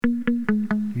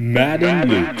Matt and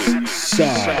Luke's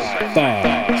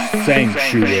Sci-Fi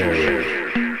Sanctuary.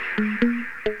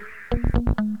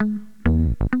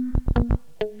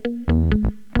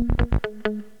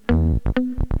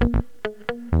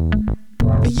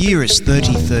 The year is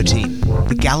 3013.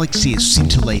 The galaxy is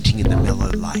scintillating in the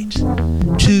mellow light.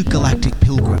 Two galactic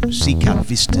pilgrims seek out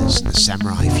vistas in the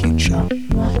samurai future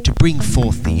to bring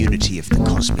forth the unity of the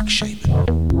cosmic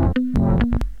shaman.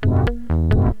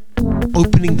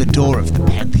 Opening the door of the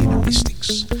pantheon of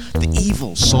mystics, the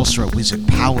evil sorcerer wizard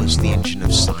powers the engine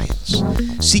of science,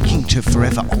 seeking to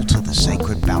forever alter the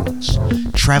sacred balance,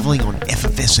 traveling on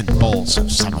effervescent balls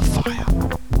of summer fire.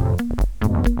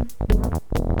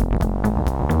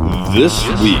 This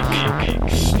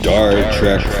week, Star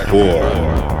Trek IV,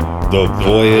 The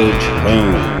Voyage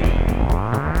Home.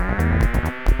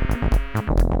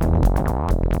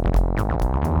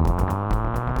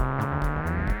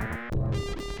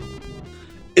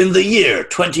 In the year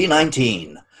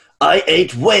 2019, I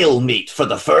ate whale meat for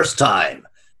the first time,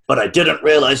 but I didn't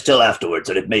realize till afterwards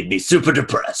that it made me super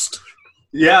depressed.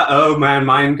 Yeah, oh man,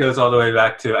 mine goes all the way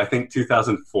back to, I think,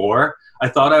 2004. I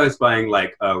thought I was buying,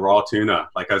 like, raw tuna.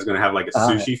 Like, I was going to have, like, a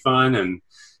sushi fun, and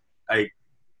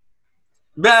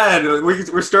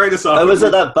we're starting this off. I was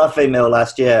at that buffet meal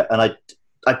last year, and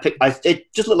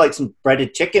it just looked like some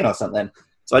breaded chicken or something.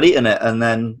 So I'd eaten it, and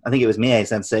then I think it was Mie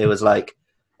Sensei was like,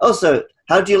 oh, so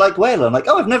how do you like whale? I'm like,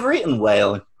 oh, I've never eaten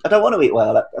whale. I don't want to eat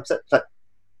whale. Like,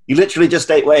 you literally just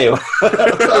ate whale.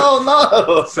 Oh,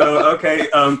 no. So, okay,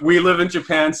 we live in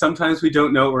Japan. Sometimes we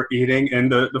don't know what we're eating, and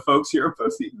the folks here are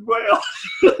both eating whale.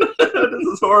 This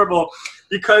is horrible.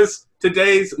 Because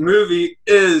today's movie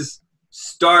is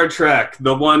Star Trek,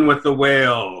 the one with the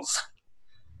whales.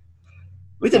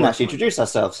 We didn't actually introduce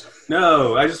ourselves.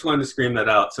 No, I just wanted to scream that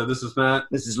out. So this is Matt.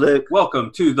 This is Luke. Welcome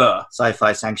to the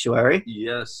Sci-Fi Sanctuary.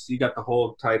 Yes, you got the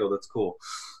whole title. That's cool.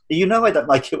 You know I don't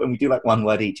like it when we do like one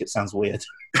word each. It sounds weird.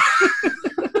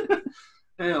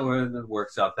 Yeah, well, it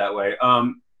works out that way.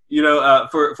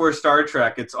 For Star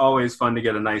Trek, it's always fun to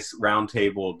get a nice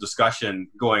roundtable discussion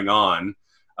going on.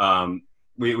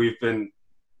 We've been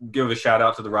give a shout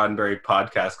out to the Roddenberry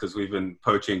podcast because we've been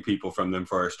poaching people from them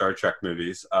for our Star Trek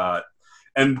movies.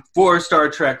 And for Star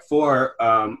Trek 4,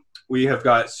 we have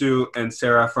got Sue and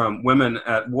Sarah from Women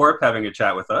at Warp having a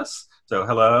chat with us. So,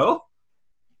 hello.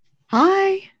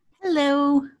 Hi.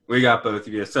 Hello. We got both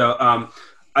of you. So,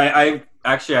 I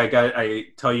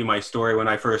tell you my story when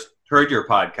I first heard your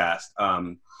podcast.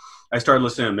 I started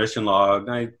listening to Mission Log,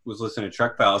 and I was listening to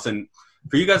Trek Files. And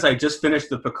for you guys, I just finished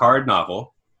the Picard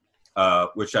novel,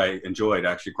 which I enjoyed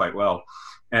actually quite well.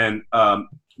 And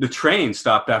the train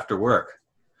stopped after work.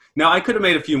 Now, I could have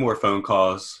made a few more phone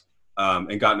calls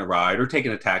and gotten a ride or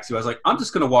taken a taxi. I was like, I'm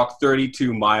just going to walk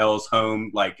 32 miles home,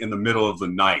 like, in the middle of the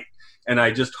night. And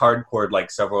I just hardcored,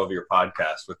 like, several of your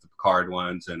podcasts with the Picard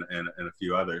ones and a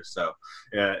few others. So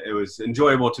it was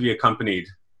enjoyable to be accompanied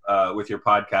with your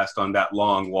podcast on that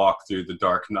long walk through the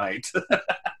dark night.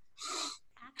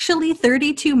 Actually,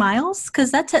 32 miles? Because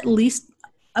that's at least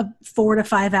a 4 to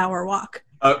 5 hour walk.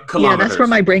 Kilometers. Yeah, that's where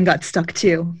my brain got stuck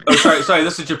too. Oh, sorry.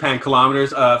 This is Japan.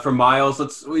 Kilometers. For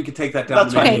miles, we could take that down.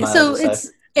 That's okay, so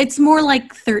it's more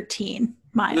like 13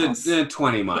 miles.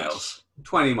 20 miles.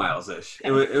 20 miles-ish.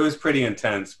 Okay. It was pretty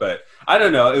intense, but I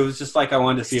don't know. It was just like I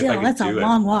wanted to see if I could do it. That's a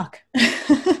long walk.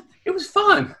 It was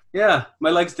fun. Yeah, my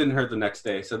legs didn't hurt the next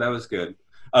day, so that was good.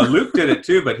 Luke did it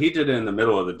too, but he did it in the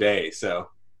middle of the day. So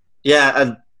yeah,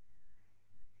 and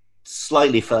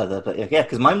slightly further, but yeah,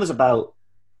 because mine was about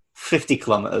 50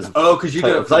 kilometers. Oh, because you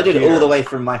did it. I did it all the way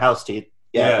from my house to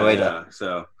yeah.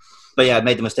 So, but yeah, I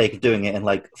made the mistake of doing it in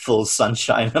like full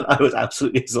sunshine, and I was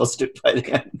absolutely exhausted by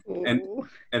the end.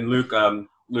 And Luke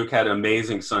had an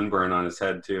amazing sunburn on his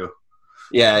head too.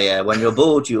 Yeah. When you're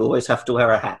bald, you always have to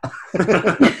wear a hat.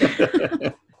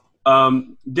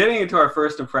 Getting into our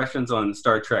first impressions on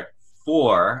Star Trek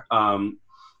 4, I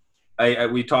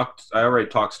already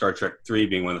talked Star Trek 3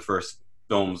 being one of the first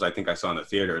films I think I saw in the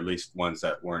theater, at least ones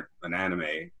that weren't an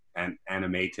anime and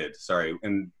animated. Sorry,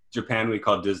 in Japan we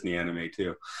call Disney anime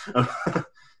too.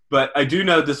 But I do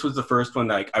know this was the first one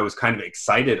that I was kind of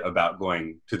excited about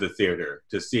going to the theater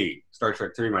to see. Star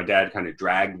Trek 3, my dad kind of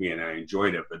dragged me and I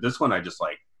enjoyed it. But this one I just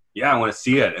like, yeah, I want to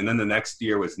see it. And then the next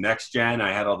year was Next Gen.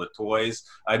 I had all the toys.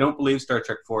 I don't believe Star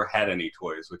Trek 4 had any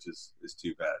toys, which is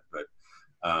too bad. But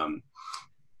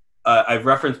I've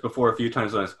referenced before a few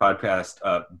times on this podcast,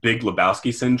 Big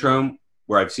Lebowski syndrome,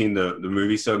 where I've seen the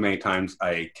movie so many times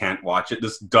I can't watch it.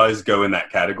 This does go in that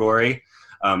category.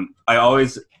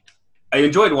 I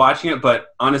enjoyed watching it, but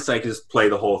honestly, I could just play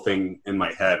the whole thing in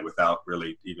my head without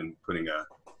really even putting a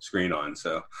screen on.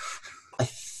 So I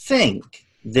think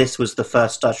this was the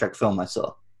first Star Trek film I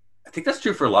saw. I think that's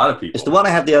true for a lot of people. It's the one I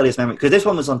have the earliest memory, because this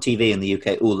one was on TV in the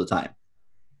UK all the time.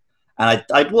 And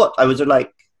I was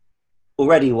like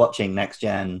already watching Next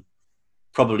Gen,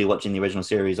 probably watching the original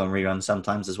series on reruns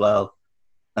sometimes as well.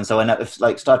 And so if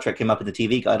like Star Trek came up in the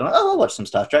TV guide, I'm like, oh, I'll watch some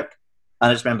Star Trek. And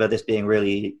I just remember this being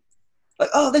really like,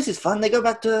 oh, this is fun. They go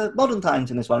back to modern times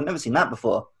in this one. I've never seen that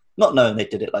before. Not knowing they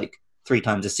did it like 3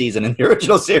 times a season in the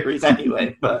original series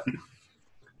anyway. But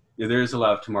yeah, there is a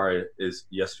lot of tomorrow is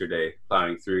yesterday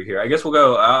plowing through here. I guess I'll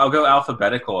go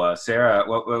alphabetical. Sarah,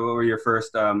 what were your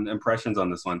first impressions on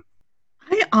this one?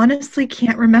 I honestly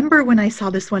can't remember when I saw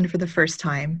this one for the first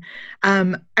time.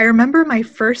 I remember my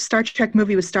first Star Trek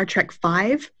movie was Star Trek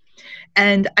V,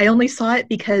 and I only saw it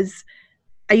because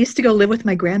I used to go live with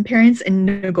my grandparents in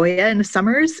Nagoya in the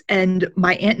summers, and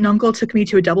my aunt and uncle took me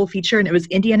to a double feature, and it was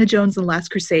Indiana Jones and the Last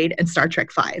Crusade and Star Trek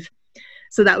V.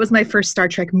 So that was my first Star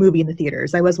Trek movie in the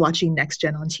theaters. I was watching Next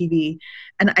Gen on TV,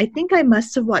 and I think I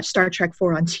must have watched Star Trek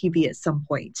 4 on TV at some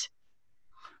point.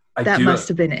 That must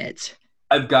have been it.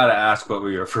 I've got to ask, what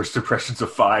were your first impressions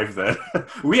of 5 then?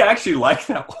 We actually like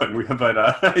that one,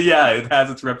 but yeah, it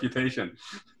has its reputation.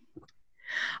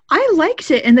 I liked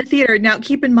it in the theater. Now,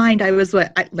 keep in mind, I was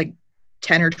like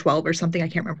 10 or 12 or something. I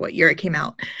can't remember what year it came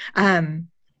out.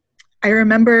 I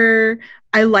remember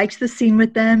I liked the scene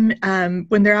with them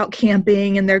when they're out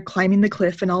camping and they're climbing the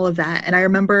cliff and all of that. And I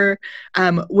remember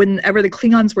whenever the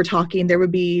Klingons were talking, there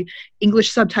would be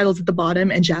English subtitles at the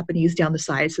bottom and Japanese down the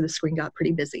side, so the screen got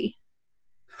pretty busy.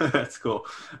 That's cool.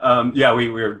 Yeah, we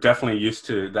were definitely used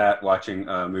to that, watching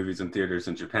movies in theaters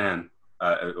in Japan.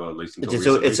 Well, at least until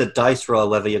recently. It's a dice roll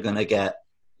whether you're going to get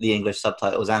the English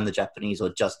subtitles and the Japanese, or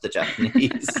just the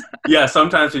Japanese. Yeah,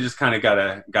 sometimes you just kind of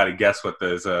gotta guess what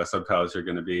those subtitles are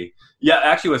going to be. Yeah,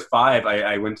 actually, with 5,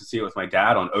 I went to see it with my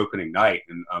dad on opening night,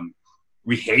 and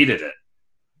we hated it.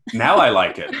 Now I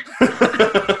like it.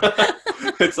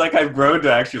 It's like I've grown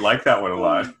to actually like that one a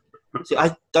lot. See,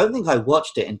 I don't think I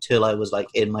watched it until I was like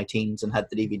in my teens and had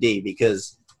the DVD,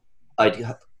 because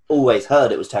I'd always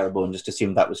heard it was terrible and just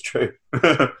assumed that was true.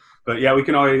 But yeah, we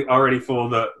can already feel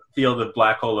the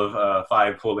black hole of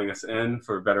 5 pulling us in,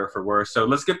 for better or for worse. So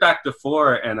let's get back to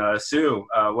 4. And Sue,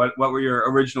 what were your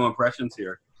original impressions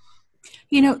here?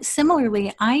 You know,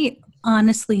 similarly, I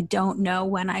honestly don't know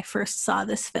when I first saw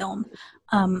this film.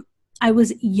 I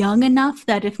was young enough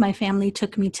that if my family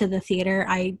took me to the theater,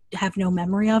 I have no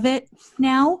memory of it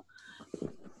now.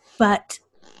 But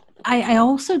I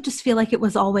also just feel like it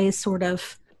was always sort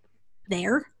of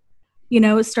there. You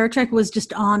know, Star Trek was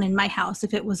just on in my house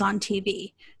if it was on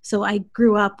TV. So I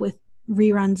grew up with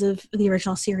reruns of the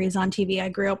original series on TV. I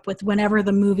grew up with whenever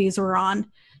the movies were on,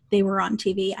 they were on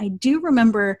TV. I do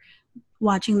remember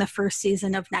watching the first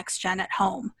season of Next Gen at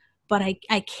home, but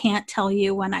I can't tell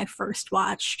you when I first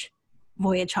watched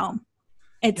Voyage Home.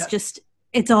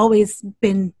 It's always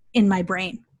been in my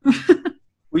brain.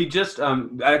 We just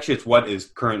actually, it's what is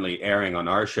currently airing on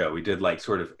our show. We did like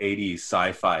sort of 80s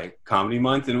sci-fi comedy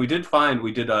month, and we did kind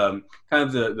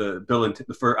of the Bill and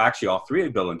actually all 3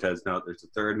 of Bill and Ted's. Now there's a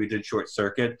third. We did Short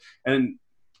Circuit, and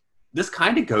this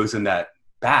kind of goes in that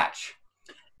batch.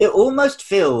 It almost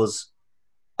feels,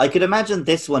 I could imagine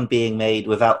this one being made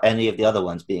without any of the other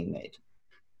ones being made.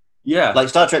 Yeah. Like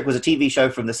Star Trek was a TV show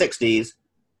from the 60s.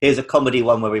 Here's a comedy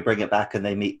one where we bring it back and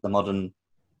they meet the modern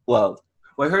world.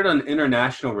 Well, I heard on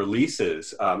international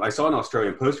releases, I saw an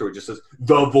Australian poster which just says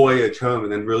The Voyage Home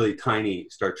and then really tiny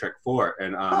Star Trek 4.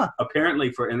 And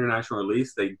apparently for international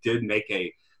release, they did make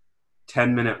a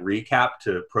 10-minute recap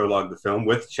to prologue the film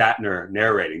with Shatner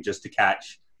narrating, just to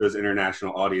catch those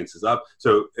international audiences up.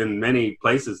 So in many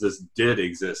places, this did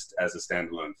exist as a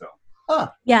standalone film.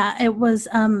 Ah. Yeah, it was...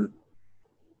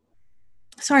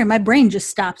 Sorry, my brain just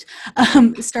stopped.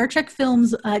 Star Trek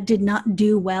films did not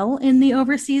do well in the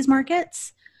overseas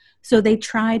markets. So they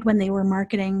tried, when they were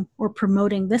marketing or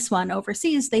promoting this one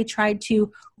overseas, they tried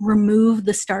to remove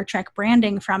the Star Trek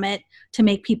branding from it to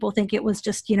make people think it was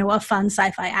just, a fun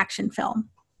sci-fi action film.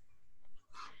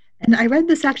 And I read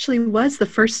this actually was the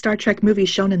first Star Trek movie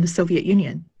shown in the Soviet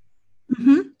Union.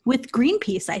 Mm-hmm. With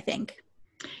Greenpeace, I think.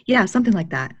 Yeah, something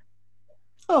like that.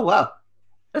 Oh, wow.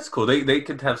 That's cool. They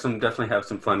could definitely have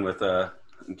some fun with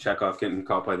Chekhov getting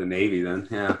caught by the Navy then.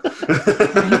 Yeah.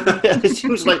 It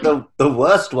seems like the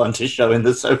worst one to show in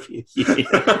the Soviet Union.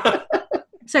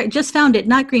 Sorry, just found it.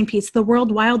 Not Greenpeace, the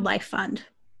World Wildlife Fund.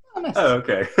 Oh, nice. Oh,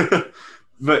 okay.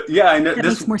 But yeah, I know that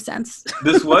makes more sense.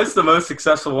 This was the most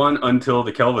successful one until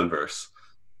the Kelvinverse.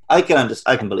 I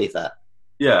can believe that.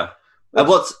 Yeah.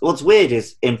 What's weird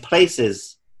is in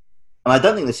places, and I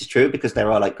don't think this is true because there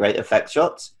are like great effect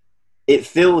shots. It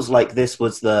feels like this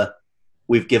was the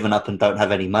we've given up and don't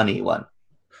have any money one.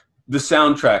 The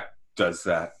soundtrack does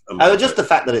that a little Just bit. the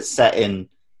fact that it's set in,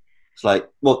 it's like,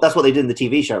 well, that's what they did in the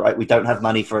TV show, right? We don't have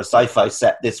money for a sci-fi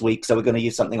set this week, so we're going to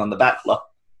use something on the backlog.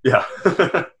 Yeah.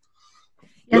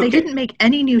 Yeah, they didn't make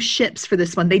any new ships for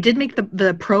this one. They did make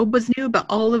the probe was new, but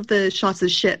all of the shots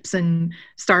of ships and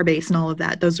Starbase and all of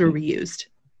that, those were reused.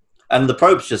 And the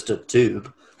probe's just a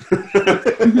tube.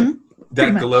 Mm-hmm.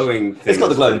 That glowing thing. It's got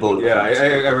the glowing ball. Yeah,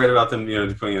 I read about them,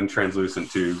 putting in translucent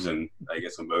tubes and I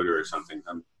guess a motor or something.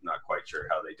 I'm not quite sure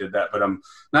how they did that, but I'm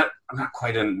not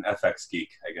quite an FX geek,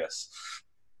 I guess.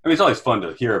 I mean, it's always fun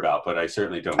to hear about, but I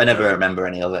certainly don't. I never remember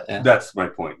any of it. Yeah. That's my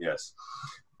point. Yes.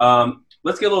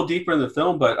 Let's get a little deeper in the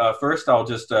film, but first I'll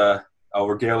just I'll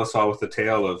regale us all with the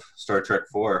tale of Star Trek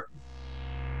IV.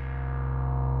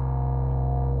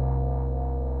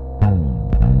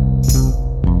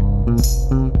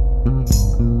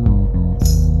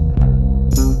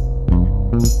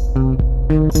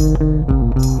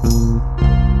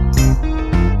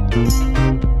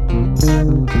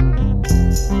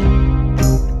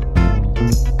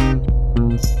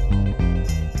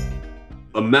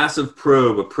 A massive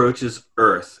probe approaches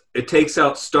Earth. It takes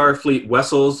out Starfleet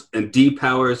vessels and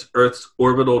depowers Earth's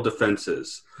orbital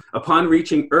defenses. Upon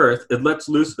reaching Earth, it lets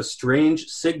loose a strange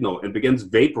signal and begins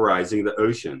vaporizing the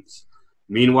oceans.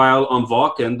 Meanwhile, on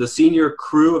Vulcan, the senior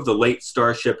crew of the late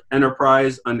starship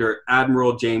Enterprise under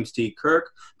Admiral James T.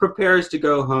 Kirk prepares to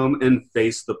go home and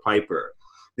face the Piper.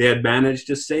 They had managed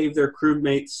to save their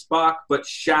crewmate Spock, but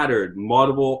shattered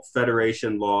multiple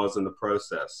Federation laws in the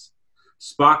process.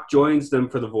 Spock joins them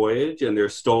for the voyage and their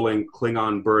stolen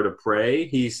Klingon bird of prey.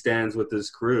 He stands with his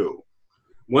crew.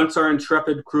 Once our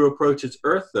intrepid crew approaches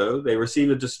Earth, though, they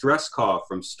receive a distress call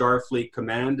from Starfleet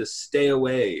Command to stay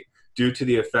away due to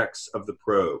the effects of the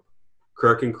probe.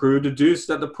 Kirk and crew deduce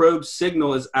that the probe's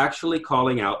signal is actually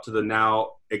calling out to the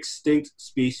now extinct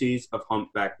species of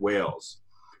humpback whales.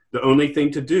 The only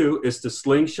thing to do is to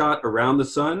slingshot around the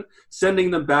sun,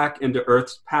 sending them back into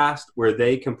Earth's past where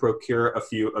they can procure a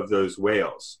few of those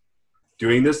whales.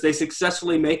 Doing this, they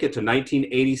successfully make it to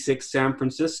 1986 San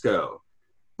Francisco,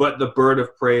 but the bird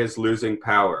of prey is losing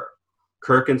power.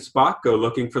 Kirk and Spock go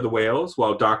looking for the whales,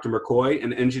 while Dr. McCoy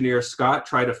and Engineer Scott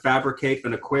try to fabricate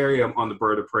an aquarium on the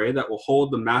bird of prey that will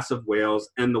hold the massive whales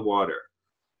in the water.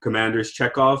 Commanders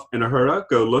Chekhov and Uhura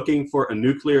go looking for a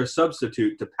nuclear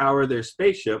substitute to power their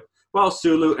spaceship, while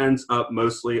Sulu ends up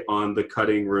mostly on the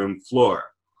cutting room floor.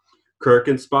 Kirk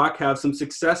and Spock have some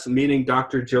success meeting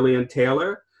Dr. Gillian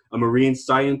Taylor, a marine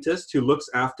scientist who looks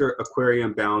after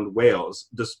aquarium-bound whales,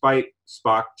 despite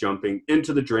Spock jumping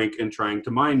into the drink and trying to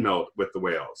mind meld with the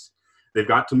whales. They've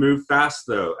got to move fast,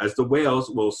 though, as the whales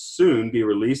will soon be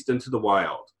released into the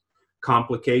wild.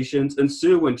 Complications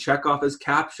ensue when Chekhov is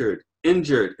captured,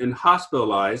 injured, and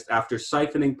hospitalized after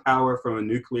siphoning power from a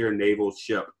nuclear naval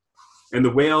ship. And the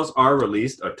whales are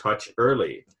released a touch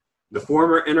early. The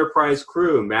former Enterprise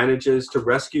crew manages to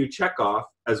rescue Chekhov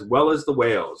as well as the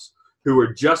whales, who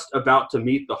were just about to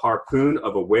meet the harpoon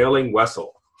of a whaling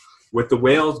vessel. With the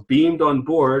whales beamed on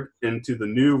board into the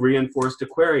new reinforced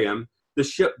aquarium, the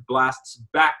ship blasts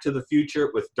back to the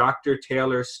future with Dr.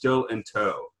 Taylor still in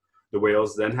tow. The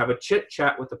whales then have a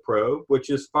chit-chat with the probe, which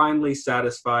is finally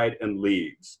satisfied and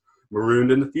leaves.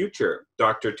 Marooned in the future,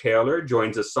 Dr. Taylor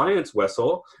joins a science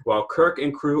vessel, while Kirk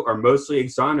and crew are mostly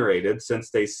exonerated since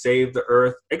they saved the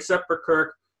Earth, except for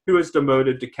Kirk, who is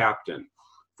demoted to captain.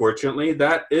 Fortunately,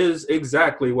 that is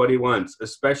exactly what he wants,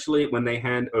 especially when they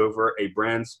hand over a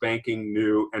brand spanking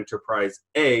new Enterprise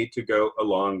A to go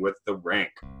along with the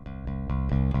rank.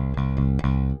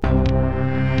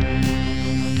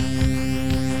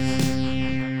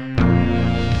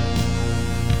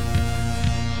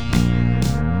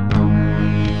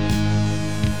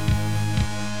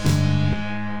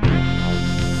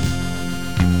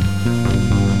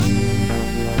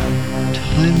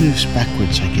 Time moves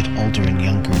backwards, I get older and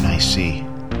younger, and I see.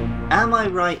 Am I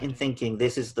right in thinking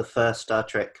this is the first Star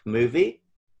Trek movie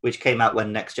which came out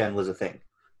when Next Gen was a thing?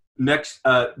 Next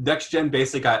Gen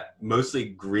basically got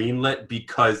mostly greenlit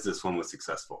because this one was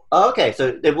successful. Oh, okay,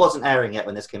 so it wasn't airing yet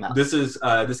when this came out.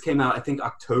 This came out, I think,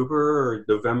 October or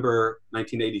November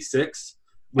 1986.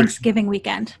 Thanksgiving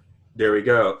weekend. There we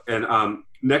go. And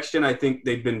Next Gen, I think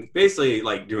they've been basically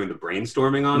like doing the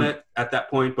brainstorming on it at that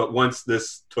point. But once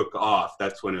this took off,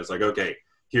 that's when it was like, okay,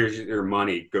 here's your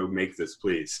money. Go make this,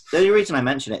 please. The only reason I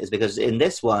mention it is because in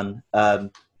this one,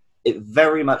 it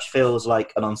very much feels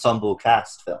like an ensemble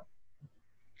cast film.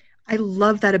 I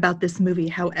love that about this movie,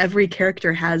 how every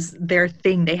character has their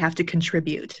thing they have to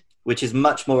contribute. Which is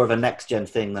much more of a Next Gen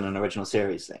thing than an original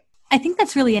series thing. I think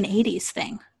that's really an 80s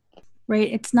thing,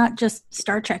 right? It's not just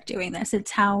Star Trek doing this. It's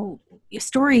how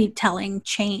storytelling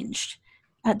changed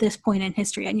at this point in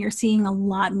history, and you're seeing a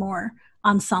lot more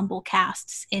ensemble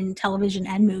casts in television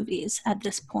and movies at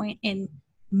this point in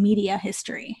media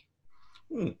history.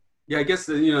 Yeah, I guess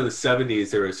the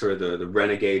 70s, there was sort of the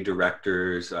renegade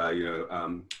directors.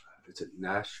 Is it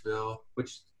Nashville?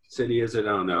 Which city is it? I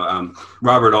don't know.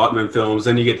 Robert Altman films.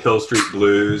 Then you get Hill Street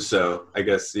Blues. So I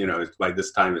guess by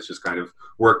this time it's just kind of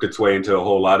worked its way into a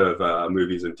whole lot of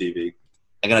movies and TV.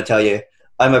 I'm going to tell you,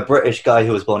 I'm a British guy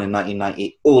who was born in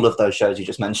 1990. All of those shows you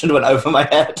just mentioned went over my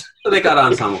head. So they got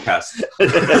ensemble casts.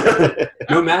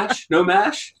 No MASH? No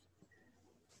MASH?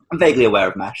 I'm vaguely aware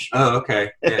of MASH. Oh,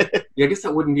 okay. Yeah, I guess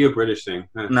that wouldn't be a British thing.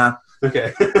 No.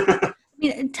 Okay. I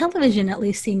mean, television at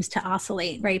least seems to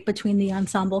oscillate, right, between the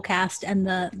ensemble cast and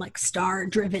the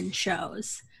star-driven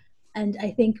shows. And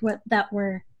I think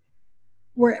we're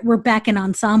back in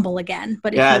ensemble again.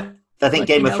 But I think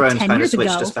Game of Thrones kind of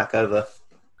switched us back over.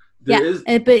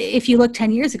 But if you look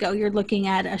 10 years ago, you're looking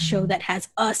at a show that has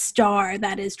a star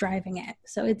that is driving it.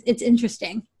 So it's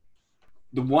interesting.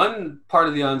 The one part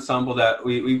of the ensemble that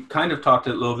we kind of talked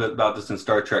a little bit about this in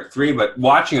Star Trek 3, but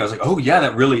watching, I was like, oh, yeah,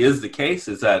 that really is the case,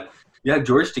 is that,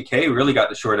 George Takei really got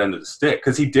the short end of the stick,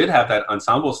 because he did have that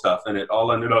ensemble stuff, and it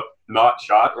all ended up not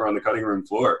shot or on the cutting room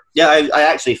floor. Yeah, I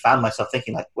actually found myself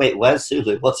thinking, wait, where's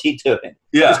Sulu? What's he doing?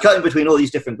 Yeah. He's cutting between all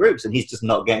these different groups, and he's just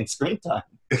not getting screen time.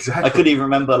 Exactly. I couldn't even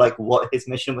remember, what his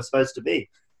mission was supposed to be.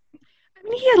 I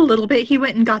mean, he had a little bit. He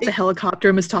went and got the helicopter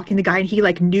and was talking to the guy, and he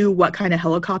knew what kind of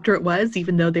helicopter it was,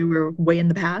 even though they were way in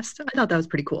the past. I thought that was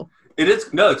pretty cool. It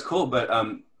is. No, it's cool. But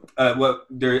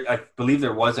I believe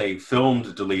there was a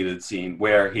filmed deleted scene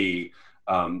where he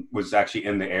was actually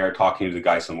in the air talking to the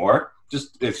guy some more,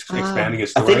 just expanding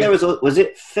his story. I think there was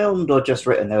it filmed or just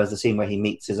written? There was a scene where he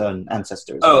meets his own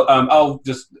ancestors.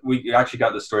 We actually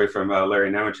got the story from Larry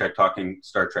Nemechek talking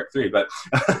Star Trek 3, but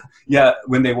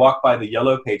when they walk by the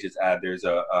Yellow Pages ad, there's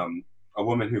a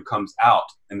woman who comes out,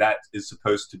 and that is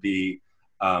supposed to be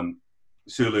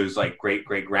Sulu's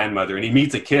great-great-grandmother, and he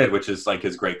meets a kid, which is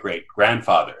his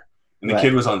great-great-grandfather. And the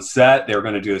kid was on set. They were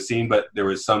going to do a scene, but there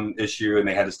was some issue, and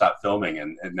they had to stop filming,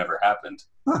 and it never happened.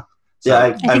 Huh. So,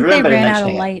 I think they ran out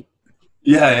of light.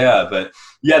 But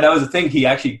that was the thing. He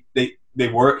actually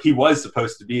he was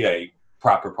supposed to be a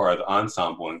proper part of the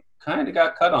ensemble, and kind of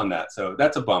got cut on that. So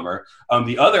that's a bummer.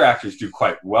 The other actors do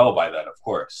quite well by that, of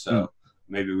course. So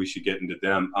maybe we should get into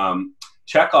them.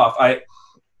 Chekhov,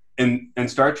 in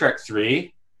Star Trek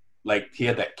 3, he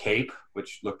had that cape,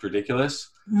 which looked ridiculous.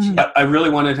 I really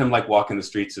wanted him walking the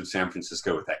streets of San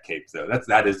Francisco with that cape, though.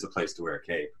 That is the place to wear a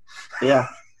cape. Yeah.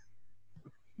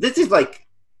 This is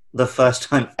the first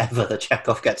time ever that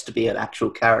Chekhov gets to be an actual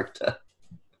character.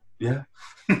 Yeah.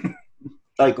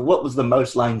 What was the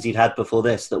most lines he'd had before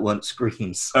this that weren't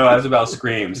screams? Oh, I was about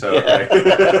screams. So okay.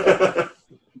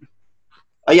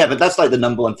 Oh yeah, but that's the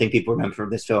number one thing people remember from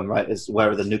this film, right? Is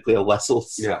where are the nuclear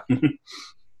vessels? Yeah.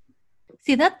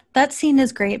 See, that scene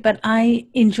is great, but I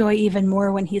enjoy even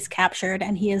more when he's captured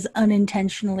and he is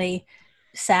unintentionally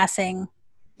sassing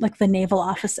the naval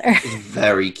officer. It's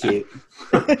very cute.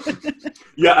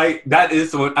 That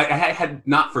is the one. I had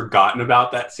not forgotten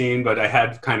about that scene, but I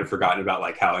had kind of forgotten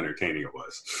about how entertaining it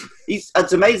was.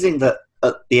 It's amazing that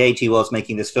at the age he was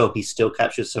making this film, he still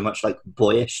captures so much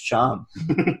boyish charm.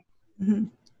 Mm-hmm.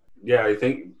 Yeah, I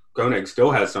think Koenig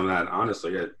still has some of that,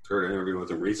 honestly. I heard an interview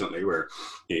with him recently where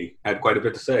he had quite a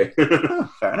bit to say.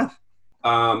 Fair enough.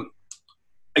 I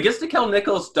guess Nichelle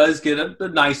Nichols does get a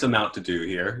nice amount to do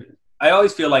here. I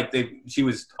always feel she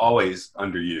was always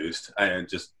underused, and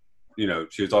just,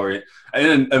 she was already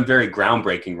in a very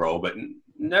groundbreaking role, but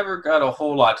never got a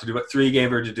whole lot to do. What 3 gave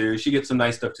her to do, she gets some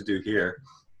nice stuff to do here.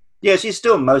 Yeah, she's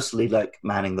still mostly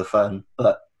manning the phone,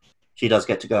 but she does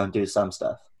get to go and do some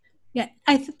stuff. Yeah,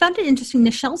 I found it interesting.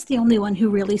 Nichelle's the only one who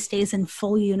really stays in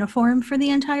full uniform for the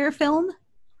entire film.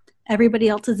 Everybody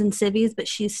else is in civvies, but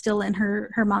she's still in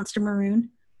her monster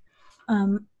maroon.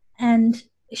 And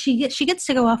she gets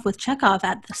to go off with Chekhov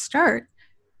at the start,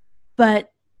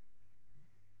 but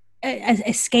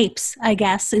escapes, I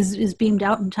guess, is beamed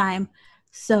out in time.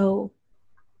 So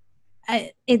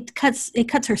it cuts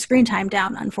her screen time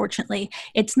down, unfortunately.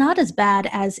 It's not as bad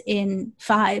as in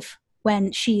 5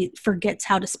 when she forgets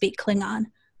how to speak Klingon,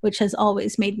 which has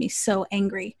always made me so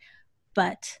angry.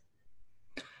 But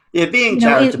yeah, being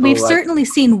charitable. We've certainly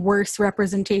seen worse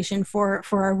representation for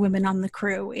our women on the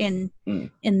crew in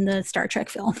the Star Trek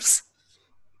films.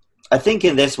 I think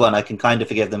in this one I can kind of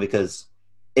forgive them because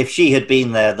if she had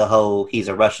been there, the whole "he's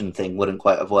a Russian" thing wouldn't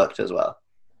quite have worked as well.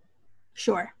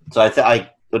 Sure. So I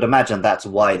would imagine that's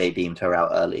why they beamed her out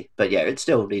early. But yeah, it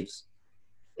still leaves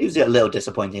a little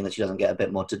disappointing that she doesn't get a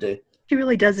bit more to do. She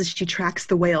really does is she tracks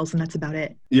the whales, and that's about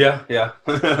it. Yeah.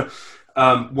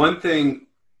 One thing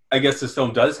I guess this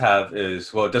film does have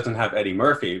is, well, it doesn't have Eddie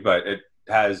Murphy, but it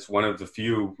has one of the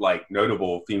few like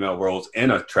notable female roles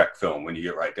in a Trek film when you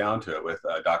get right down to it with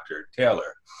Dr.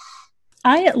 Taylor.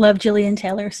 I love Gillian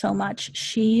Taylor so much.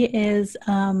 She is.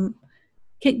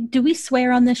 Do we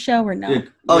swear on this show or no?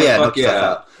 Oh yeah, fuck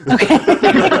yeah. Okay.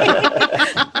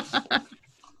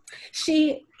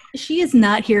 She is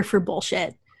not here for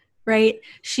bullshit, right?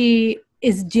 She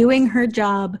is doing her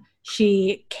job.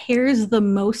 She cares the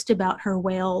most about her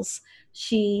whales.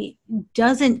 She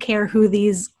doesn't care who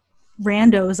these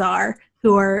randos are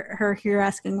who are her here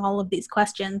asking all of these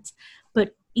questions.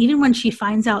 But even when she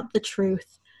finds out the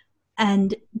truth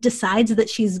and decides that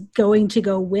she's going to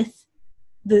go with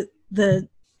the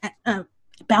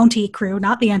Bounty crew,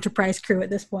 not the Enterprise crew at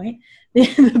this point,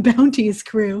 the Bounty's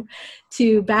crew,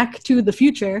 to Back to the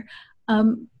Future,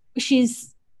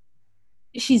 she's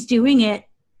doing it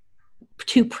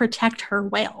to protect her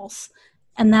whales,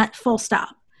 and that full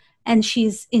stop. And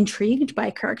she's intrigued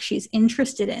by Kirk. She's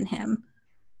interested in him.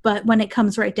 But when it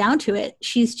comes right down to it,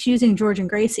 she's choosing George and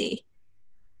Gracie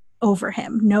over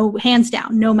him. No, hands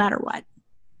down, no matter what.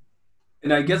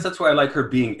 And I guess that's why I like her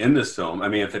being in this film. I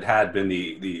mean, if it had been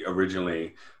the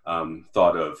originally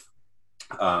thought of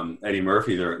Eddie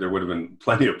Murphy, there would have been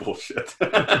plenty of bullshit.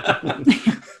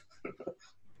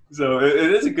 So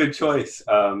it is a good choice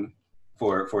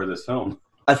for this film.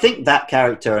 I think that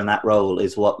character and that role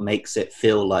is what makes it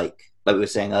feel like we were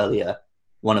saying earlier,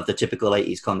 one of the typical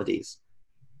 80s comedies.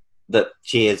 That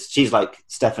she's like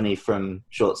Stephanie from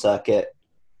Short Circuit.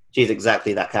 She's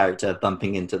exactly that character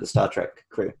bumping into the Star Trek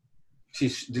crew. She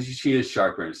is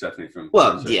sharper than Stephanie from...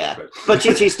 Well, yeah. But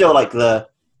she's still like the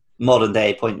modern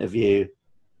day point of view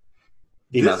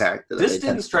female character. This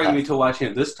didn't strike me till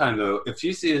watching it this time, though. If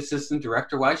she's the assistant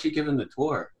director, why is she giving the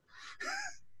tour?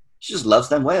 She just loves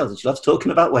them whales, and she loves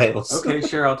talking about whales. Okay,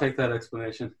 sure, I'll take that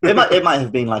explanation. It might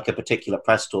have been like a particular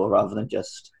press tour rather than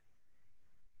just...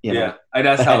 Yeah, I'd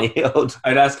ask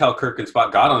how Kirk and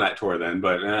Spock got on that tour then,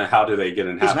 but how do they get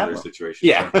in half of their situation?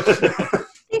 Yeah.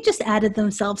 They just added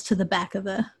themselves to the back of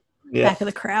the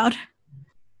crowd.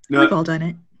 No. We've all done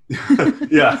it.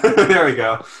 Yeah, there we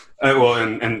go. Well,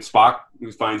 and Spock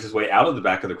finds his way out of the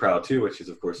back of the crowd too, which is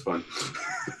of course fun.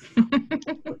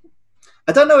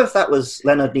 I don't know if that was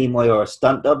Leonard Nimoy or a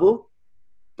stunt double,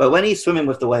 but when he's swimming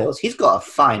with the whales, he's got a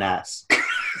fine ass.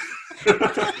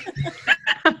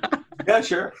 Yeah,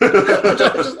 sure.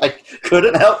 I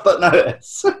couldn't help but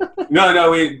notice.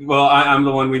 No, I'm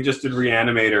the one, we just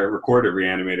recorded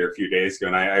Reanimator a few days ago,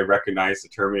 and I recognized the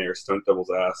Terminator stunt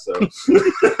double's ass, so.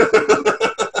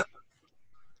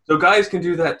 So guys can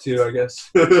do that too, I guess.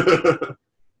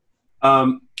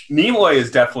 Nimoy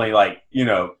is definitely like,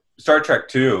 Star Trek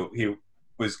 2, he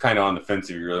was kind of on the fence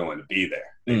if he really wanted to be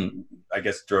there. I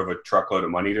guess drove a truckload of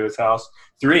money to his house.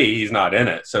 3, he's not in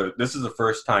it, so this is the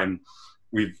first time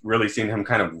we've really seen him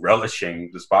kind of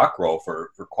relishing the Spock role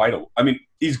for quite a... I mean,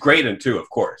 he's great in 2, of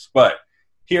course, but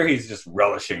here he's just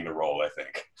relishing the role, I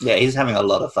think. Yeah, he's having a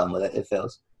lot of fun with it, it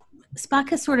feels.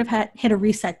 Spock has sort of hit a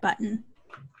reset button,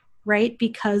 right?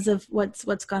 Because of what's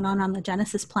gone on the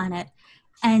Genesis planet.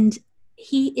 And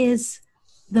he is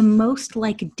the most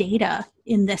like Data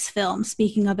in this film,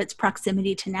 speaking of its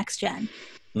proximity to Next Gen,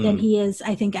 than he is,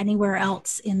 I think, anywhere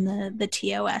else in the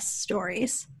TOS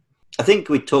stories. I think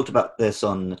we talked about this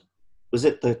on, was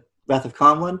it the Wrath of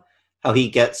Khan one? How he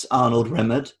gets Arnold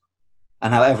Rimmered,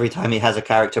 and how every time he has a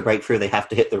character breakthrough, they have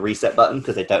to hit the reset button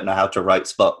because they don't know how to write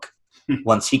Spock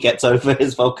once he gets over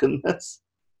his Vulcanness.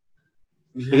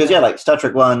 Yeah. Because, like Star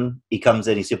Trek 1, he comes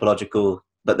in, he's super logical,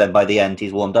 but then by the end,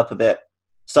 he's warmed up a bit.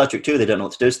 Star Trek 2, they don't know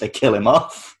what to do, so they kill him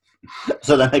off.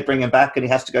 So then they bring him back, and he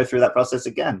has to go through that process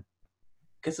again.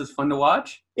 Guess it's fun to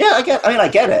watch. Yeah, I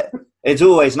get it. It's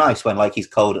always nice when he's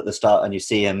cold at the start and you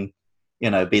see him,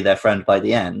 be their friend by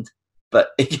the end. But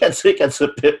it gets a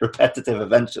bit repetitive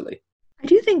eventually. I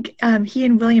do think he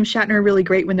and William Shatner are really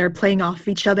great when they're playing off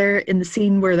each other in the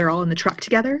scene where they're all in the truck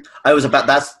together.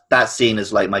 That scene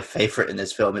is like my favorite in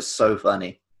this film. It's so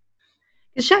funny.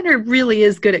 Shatner really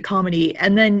is good at comedy,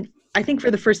 and then I think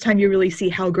for the first time you really see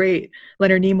how great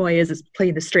Leonard Nimoy is as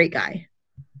playing the straight guy.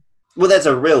 Well, there's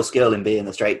a real skill in being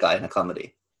the straight guy in a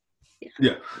comedy.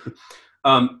 Yeah.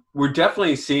 We're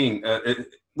definitely seeing,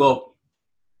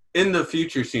 in the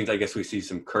future scenes, I guess we see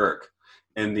some Kirk.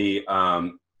 In the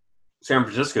San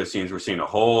Francisco scenes, we're seeing a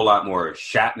whole lot more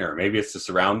Shatner. Maybe it's the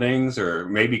surroundings, or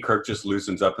maybe Kirk just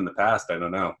loosens up in the past. I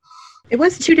don't know. It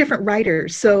was 2 different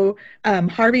writers. So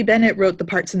Harvey Bennett wrote the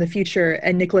parts in the future,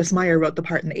 and Nicholas Meyer wrote the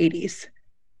part in the 80s.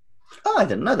 Oh, I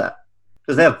didn't know that.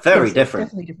 Because they're very different.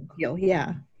 Definitely different feel,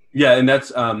 yeah. Yeah, and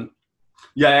that's...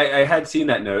 I had seen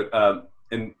that note.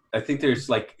 And I think there's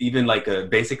like even like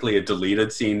basically a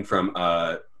deleted scene from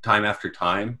Time After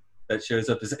Time that shows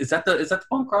up. Is that the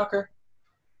punk rocker?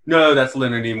 No, that's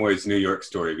Leonard Nimoy's New York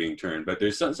Story being turned. But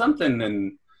there's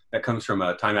something that comes from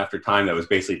Time After Time that was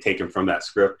basically taken from that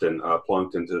script and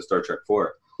plunked into Star Trek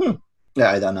 4.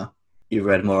 Yeah, I don't know. You've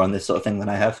read more on this sort of thing than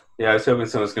I have. Yeah, I was hoping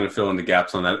someone's going to fill in the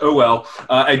gaps on that. Oh, well,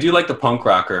 I do like the punk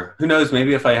rocker. Who knows,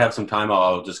 maybe if I have some time,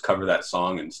 I'll just cover that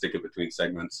song and stick it between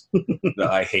segments. The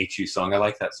I Hate You song. I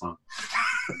like that song.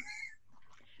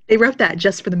 They wrote that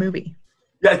just for the movie.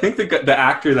 Yeah, I think the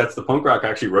actor that's the punk rock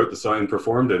actually wrote the song and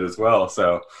performed it as well.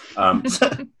 So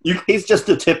he's just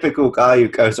a typical guy who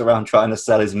goes around trying to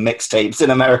sell his mixtapes in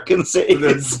American cities.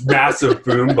 This massive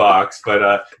boombox. But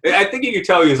I think you can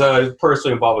tell he's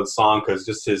personally involved with the song because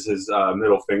just his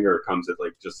middle finger comes at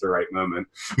like just the right moment.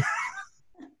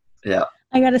 Yeah.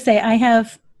 I got to say, I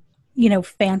have,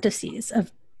 fantasies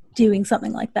of doing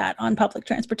something like that on public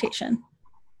transportation.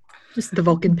 Just the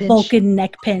Vulcan pinch. Vulcan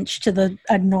neck pinch to the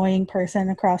annoying person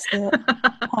across the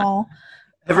hall.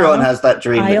 Everyone has that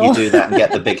dream that you do that and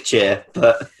get the big cheer.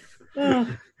 But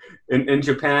in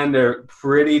Japan, they're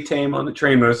pretty tame on the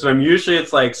train most of the time. Usually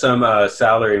it's like some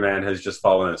salary man has just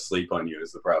fallen asleep on you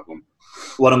is the problem.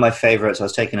 One of my favorites, I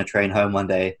was taking a train home one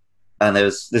day and there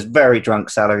was this very drunk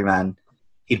salary man.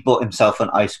 He'd bought himself an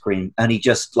ice cream and he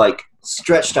just like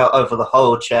stretched out over the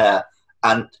whole chair.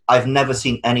 And I've never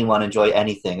seen anyone enjoy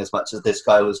anything as much as this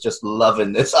guy was just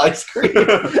loving this ice cream.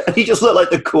 And he just looked like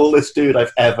the coolest dude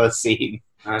I've ever seen.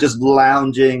 Just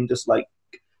lounging, just like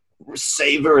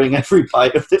savoring every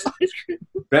bite of this ice cream.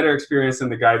 Better experience than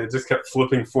the guy that just kept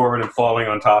flipping forward and falling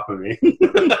on top of me.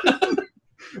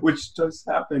 Which does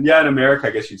happen. Yeah, in America, I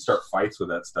guess you'd start fights with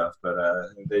that stuff. But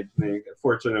they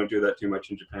fortunately don't do that too much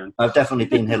in Japan. I've definitely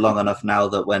been here long enough now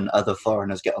that when other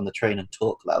foreigners get on the train and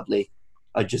talk loudly,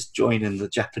 I just join in the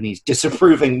Japanese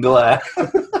disapproving glare.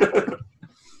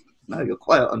 No, you're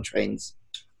quiet on trains.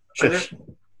 Shush.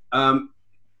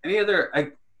 Any other?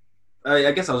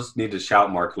 I guess I'll just need to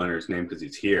shout Mark Leonard's name because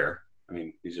he's here. I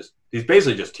mean, he's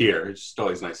basically just here. It's just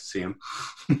always nice to see him.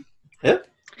 Yeah.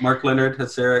 Mark Leonard,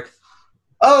 Hatsaric.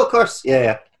 Oh, of course.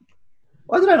 Yeah.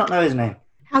 Why did I not know his name?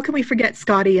 How can we forget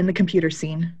Scotty in the computer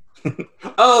scene?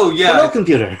 Oh yeah, hello,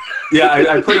 computer. Yeah,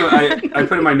 I put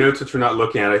in my notes which we're not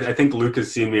looking at. I think Luke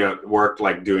has seen me at work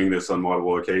like doing this on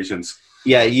multiple occasions.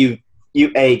 Yeah, you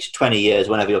age 20 years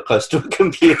whenever you're close to a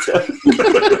computer.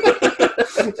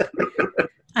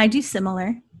 I do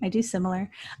similar.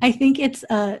 I think it's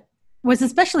what's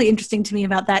especially interesting to me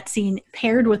about that scene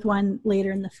paired with one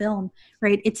later in the film,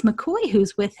 right? It's McCoy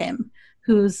who's with him,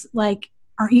 who's like,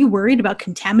 aren't you worried about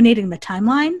contaminating the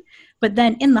timeline? But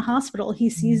then in the hospital, he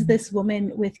sees this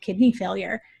woman with kidney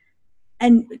failure.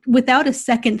 And without a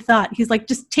second thought, he's like,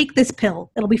 just take this pill.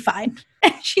 It'll be fine.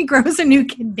 And she grows a new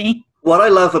kidney. What I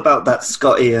love about that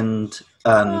Scotty and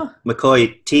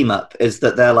McCoy team up is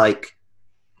that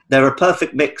they're a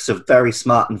perfect mix of very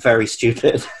smart and very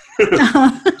stupid.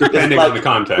 Depending on the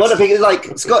context. What I think is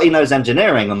like Scotty knows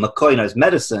engineering and McCoy knows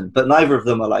medicine, but neither of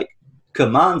them are like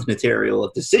command material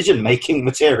or decision-making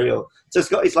material. So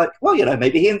Scotty's like, well,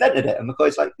 maybe he invented it. And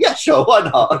McCoy's like, yeah, sure, why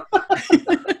not?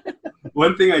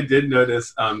 One thing I did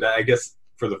notice that I guess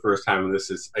for the first time in this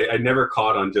is I never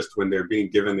caught on just when they're being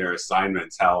given their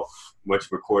assignments how much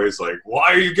McCoy's like, why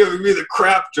are you giving me the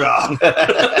crap job?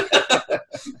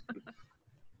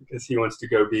 Because he wants to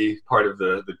go be part of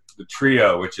the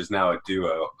trio, which is now a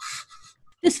duo.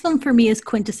 This film for me is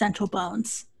quintessential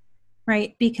Bones,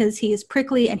 right? Because he is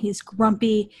prickly and he's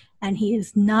grumpy and he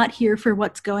is not here for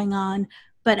what's going on.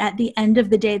 But at the end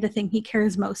of the day, the thing he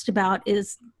cares most about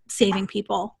is saving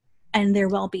people and their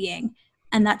well-being.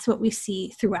 And that's what we see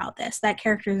throughout this. That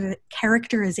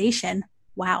characterization,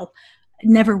 wow,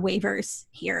 never wavers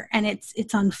here. And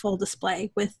it's on full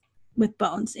display with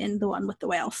Bones in the one with the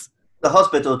whales. The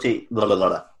hospital the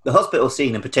hospital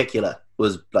scene in particular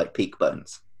was like peak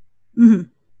Bones. Mm-hmm.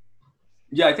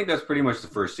 Yeah, I think that's pretty much the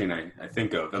first scene I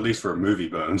think of, at least for a movie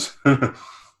Bones.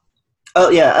 Oh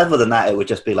yeah, other than that, it would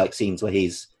just be like scenes where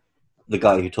he's the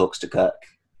guy who talks to Kirk.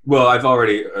 Well,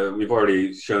 we've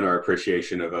already shown our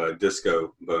appreciation of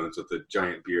Disco Bones with the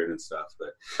giant beard and stuff.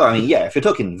 But I mean, yeah, if you're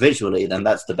talking visually, then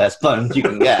that's the best Bones you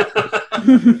can get.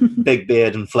 Big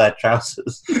beard and flared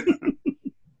trousers.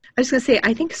 I was going to say,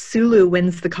 I think Sulu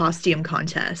wins the costume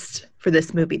contest for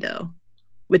this movie, though,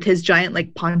 with his giant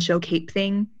like poncho cape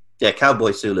thing. Yeah,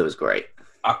 Cowboy Sulu is great.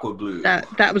 Aqua Blue.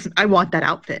 That was. I want that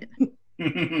outfit.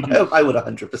 I would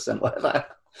 100% wear that.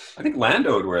 I think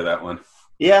Lando would wear that one.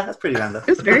 Yeah, that's pretty Lando. It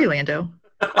was very Lando.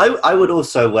 I would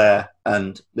also wear,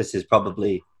 and this is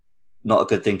probably not a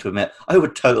good thing to admit, I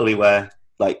would totally wear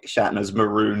like Shatner's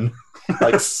maroon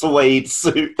like suede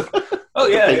suit. Oh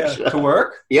yeah, Picture. to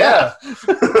work. Yeah.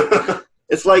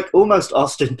 It's like almost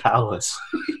Austin Powers.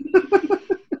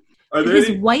 Are there His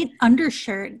any- white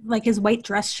undershirt, like his white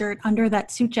dress shirt under that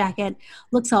suit jacket,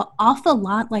 looks an awful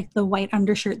lot like the white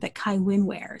undershirt that Kai Wynn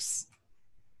wears.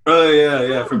 Oh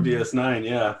yeah, from DS9,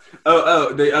 yeah.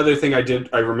 Oh, the other thing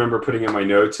I remember putting in my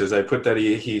notes is I put that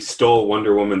he stole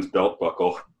Wonder Woman's belt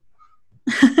buckle.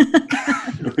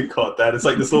 We call it that. It's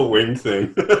like this little wing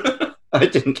thing. I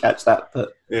didn't catch that,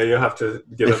 but Yeah, you'll have to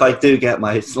get if it. I do get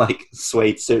my like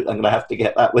suede suit, I'm gonna have to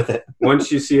get that with it.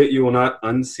 Once you see it, you will not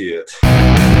unsee it.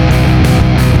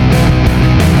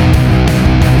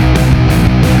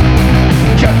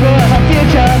 Just for our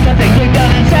future, the things we've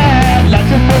done and said. Let's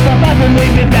just put the button,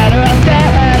 we'd be better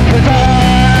instead. 'Cause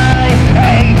I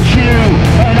hate you,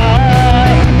 and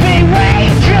I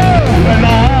berate you, and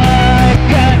I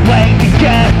can't wait to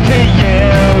get to you.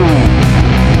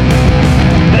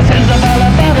 This is about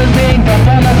our fathers being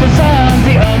performance for sons.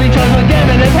 The only choice we're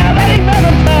given is how many men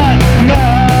have done. And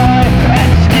I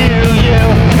rescue you,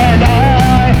 and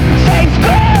I say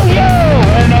screw you,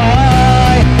 and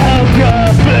I help your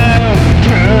blue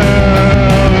true.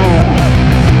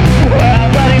 Well,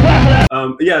 buddy,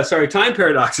 well, Yeah, sorry, time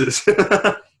paradoxes.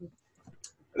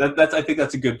 That's I think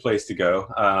that's a good place to go.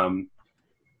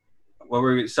 What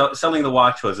were we selling the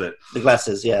watch? Was it The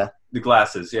glasses, yeah. the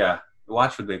glasses? Yeah, the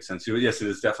watch would make sense too. Yes, it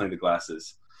is definitely the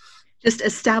glasses. Just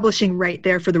establishing right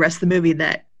there for the rest of the movie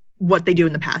that what they do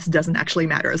in the past doesn't actually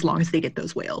matter as long as they get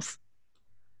those whales.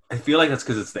 I feel like that's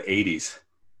because it's the 80s.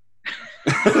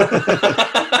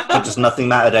 But just nothing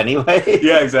mattered anyway.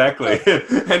 Yeah, exactly.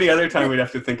 Any other time we'd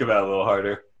have to think about it a little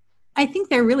harder. I think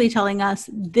they're really telling us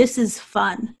this is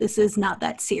fun. This is not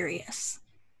that serious.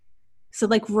 So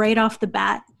like right off the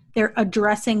bat, they're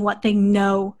addressing what they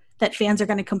know that fans are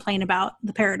going to complain about,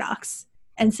 the paradox,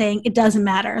 and saying it doesn't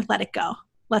matter, let it go.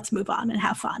 Let's move on and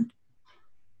have fun.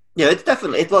 Yeah, it's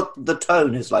definitely the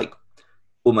tone is like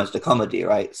almost a comedy,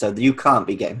 right? So you can't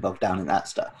be getting bogged down in that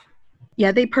stuff.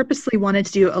 Yeah, they purposely wanted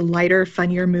to do a lighter,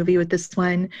 funnier movie with this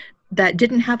one that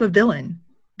didn't have a villain.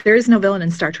 There is no villain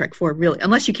in Star Trek 4, really,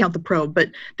 unless you count the probe, but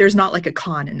there's not like a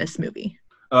con in this movie.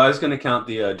 Oh, I was going to count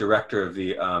the director of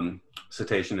the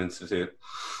Cetacean Institute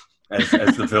as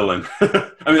the villain.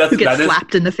 I mean, Who gets that is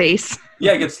slapped in the face.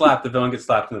 yeah, gets slapped. The villain gets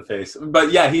slapped in the face.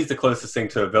 But yeah, he's the closest thing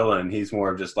to a villain. He's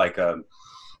more of just like a,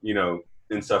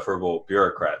 insufferable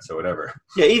bureaucrat, so whatever.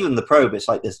 Yeah, even the probe is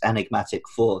like this enigmatic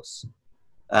force.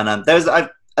 And has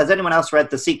anyone else read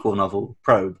the sequel novel,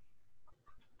 Probe?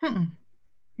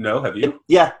 No, have you?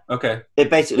 Yeah, Okay. it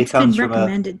basically It's been comes from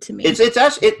recommended to me. It's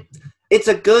actually it's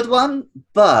a good one,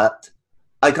 but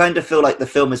I kind of feel like the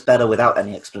film is better without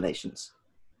any explanations.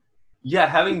 Yeah,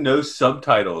 having no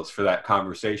subtitles for that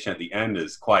conversation at the end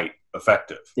is quite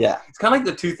effective. Yeah, It's kind of like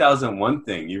the 2001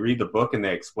 thing. You read the book and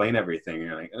they explain everything. And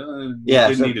you're like, you Yeah,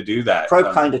 didn't so need to do that.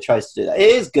 Probe kind of tries to do that. It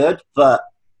is good, but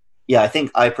yeah, I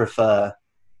think I prefer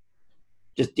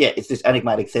it's this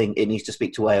enigmatic thing. It needs to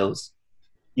speak to whales.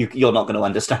 You're not going to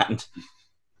understand,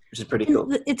 which is pretty cool.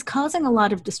 It's causing a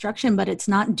lot of destruction, but it's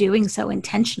not doing so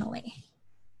intentionally.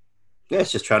 Yeah,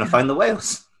 it's just trying to find the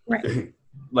whales. Right.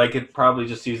 Like it probably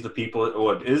just sees the people.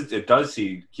 Well, it does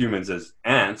see humans as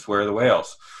ants. Where are the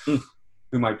whales? Hmm.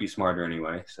 Who might be smarter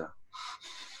anyway?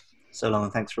 So long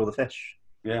and thanks for all the fish.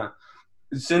 Yeah.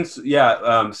 Since we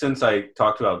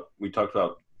talked about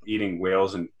eating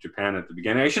whales in Japan at the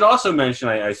beginning. I should also mention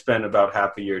I spent about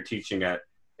half a year teaching at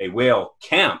a whale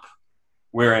camp,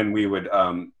 wherein we would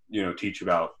teach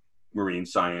about marine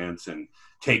science and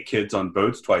take kids on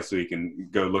boats twice a week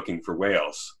and go looking for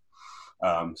whales.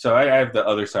 So I have the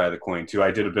other side of the coin too.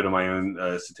 I did a bit of my own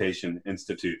Cetacean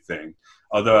Institute thing.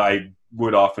 Although I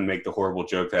would often make the horrible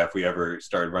joke that if we ever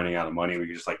started running out of money, we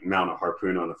could just like mount a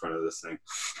harpoon on the front of this thing.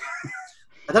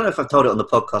 I don't know if I've told it on the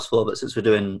podcast before, but since we're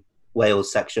doing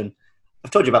whales section,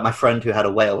 I've told you about my friend who had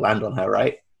a whale land on her,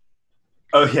 right?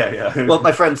 Oh yeah. Well,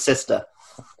 my friend's sister.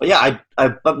 But yeah, I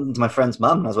bumped into my friend's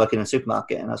mum and I was working in a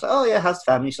supermarket and I was like, oh yeah, how's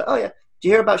the family? She's like, oh yeah, do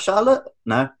you hear about Charlotte?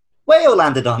 No. Whale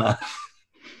landed on her. I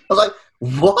was like,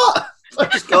 what? So I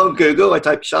just go on Google, I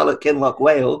type Charlotte Kinloch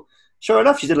whale. Sure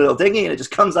enough, she's in a little dinghy and it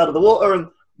just comes out of the water and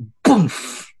boom,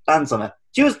 lands on her.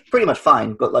 She was pretty much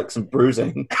fine, got like some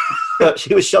bruising. But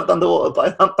she was shoved underwater by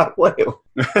a humpback whale.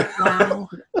 Wow.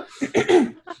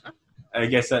 I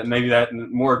guess that maybe that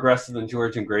more aggressive than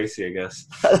George and Gracie, I guess.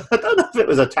 I don't know if it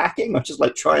was attacking or just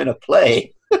like trying to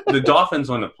play. The dolphins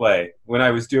want to play. When I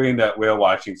was doing that whale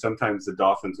watching, sometimes the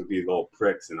dolphins would be little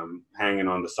pricks and I'm hanging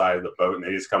on the side of the boat and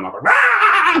they just come up like,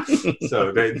 "Rah!"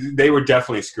 So they were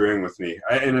definitely screwing with me.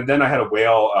 And then I had a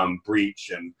whale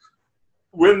breach and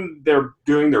when they're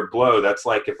doing their blow, that's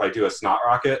like if I do a snot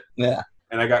rocket. Yeah.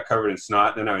 And I got covered in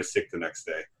snot, then I was sick the next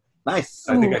day. Nice.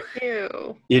 I think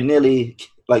Ew. You nearly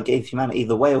like gave humanity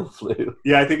the whale flu.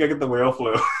 I think I get the whale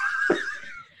flu.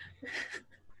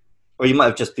 Or you might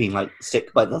have just been like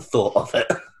sick by the thought of it.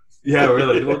 Yeah,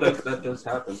 really. Well, that does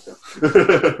happen. So.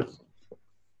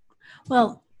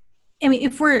 Well, I mean,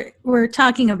 if we're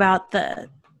talking about the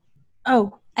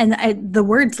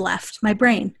words left my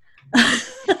brain.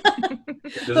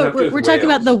 But we're talking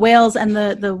about the whales and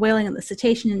the whaling and the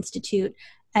Cetacean Institute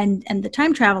and the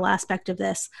time travel aspect of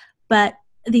this. But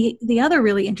the other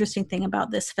really interesting thing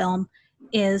about this film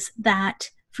is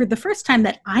that for the first time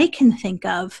that I can think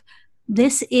of,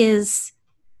 this is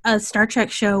a Star Trek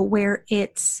show where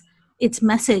its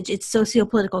message, its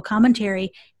socio-political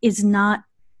commentary is not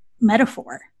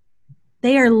metaphor.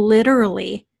 They are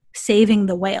literally saving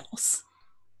the whales.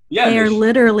 Yeah, they are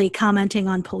literally commenting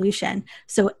on pollution.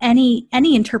 So any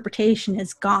interpretation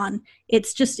is gone.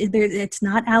 It's just it's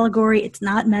not allegory. It's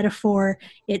not metaphor.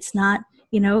 It's not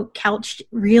couched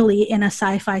really in a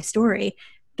sci-fi story.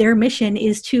 Their mission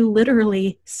is to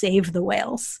literally save the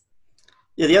whales.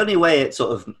 Yeah, the only way it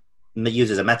sort of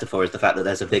uses a metaphor is the fact that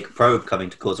there's a big probe coming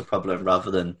to cause a problem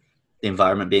rather than the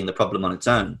environment being the problem on its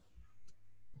own.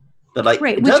 But like,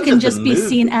 right, which can just be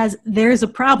seen as there's a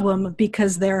problem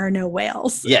because there are no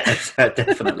whales. Yes,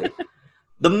 definitely.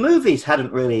 The movies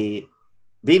hadn't really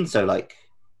been so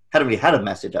hadn't really had a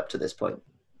message up to this point.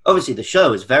 Obviously, the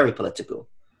show is very political,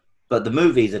 but the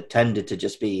movies had tended to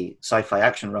just be sci-fi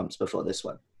action romps before this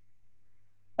one.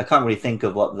 I can't really think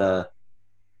of what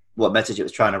message it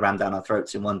was trying to ram down our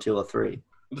throats in 1, 2, or 3.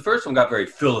 The first one got very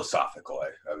philosophical.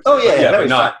 I would Oh say. yeah, but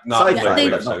not sci-fi, but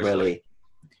not socially. really.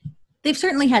 They've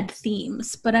certainly had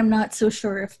themes, but I'm not so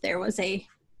sure if there was a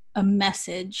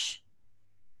message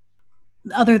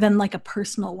other than like a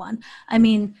personal one. I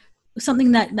mean,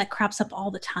 something that crops up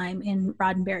all the time in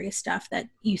Roddenberry's stuff that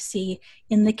you see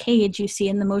in The Cage, you see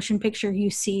in the motion picture, you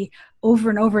see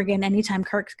over and over again anytime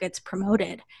Kirk gets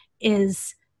promoted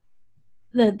is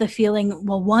the feeling,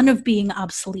 well, one of being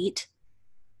obsolete,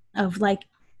 of like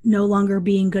no longer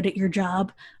being good at your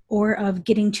job, or of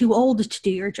getting too old to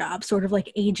do your job, sort of like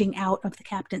aging out of the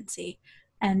captaincy.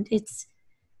 And it's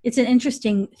an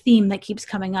interesting theme that keeps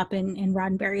coming up in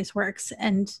Roddenberry's works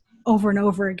and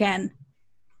over again.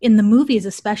 In the movies,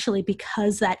 especially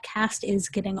because that cast is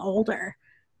getting older,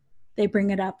 they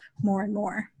bring it up more and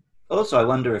more. Also, I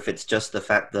wonder if it's just the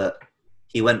fact that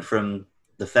he went from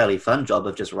the fairly fun job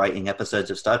of just writing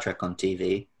episodes of Star Trek on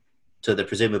TV to the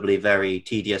presumably very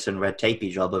tedious and red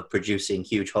tapey job of producing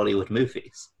huge Hollywood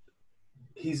movies.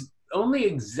 He's only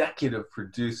executive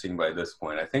producing by this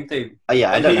point. I think they.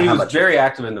 I don't know he how was much. Very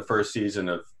active in the first season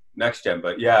of Next Gen,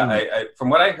 but yeah, I from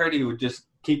what I heard, he would just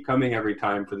keep coming every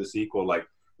time for the sequel, like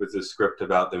with the script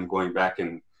about them going back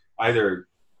and either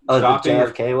stopping the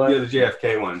JFK one. Yeah, the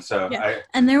JFK one. So yeah.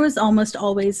 And there was almost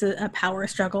always a power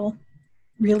struggle,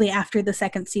 really, after the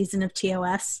second season of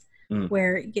TOS,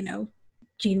 where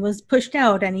Gene was pushed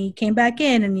out and he came back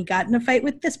in and he got in a fight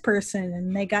with this person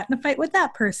and they got in a fight with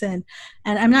that person.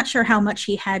 And I'm not sure how much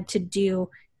he had to do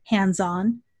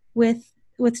hands-on with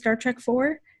Star Trek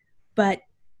 4, but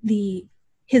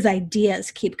his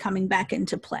ideas keep coming back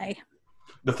into play.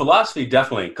 The philosophy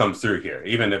definitely comes through here,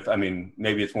 even if,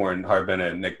 maybe it's more in Harbin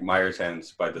and Nick Meyer's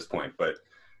hands by this point, but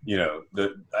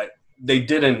they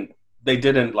didn't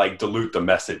like dilute the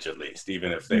message, at least,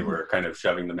 even if they were kind of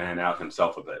shoving the man out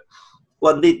himself a bit.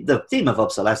 Well, the theme of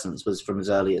obsolescence was from as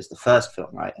early as the first film,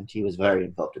 right? And he was very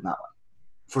involved in that one.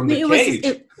 From The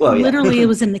Cage. Literally, it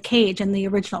was in The Cage in the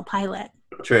original pilot.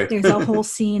 True. There's a whole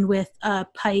scene with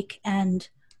Pike and...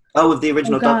 with the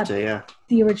original Doctor, yeah.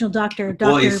 The original Doctor.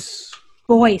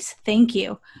 Boyce, thank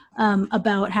you.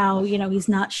 About how, he's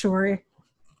not sure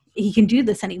he can do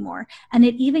this anymore. And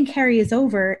it even carries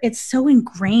over, it's so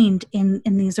ingrained in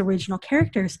these original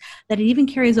characters that it even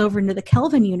carries over into the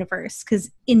Kelvin universe, because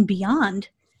in Beyond,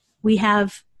 we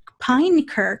have Pine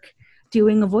Kirk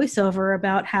doing a voiceover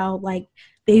about how, like,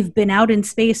 they've been out in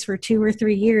space for 2 or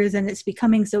 3 years and it's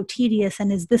becoming so tedious,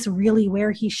 and is this really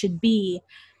where he should be?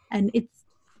 And it's...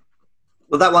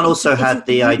 Well, that one also had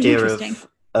the really idea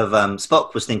of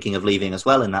Spock was thinking of leaving as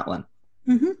well in that one.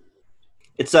 Mm-hmm.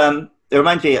 It's it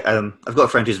reminds me. I've got a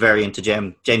friend who's very into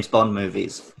James Bond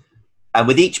movies, and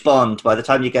with each Bond, by the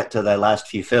time you get to their last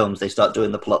few films, they start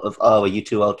doing the plot of, are you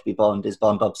too old to be Bond? Is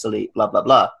Bond obsolete? Blah blah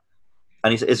blah.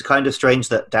 And it's kind of strange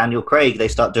that Daniel Craig, they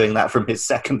start doing that from his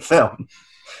second film.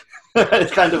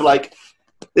 It's kind of like,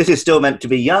 this is still meant to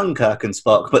be young Kirk and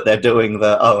Spock, but they're doing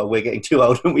we're getting too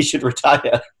old and we should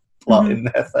retire plot in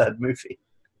their third movie.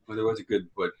 Well, there was a good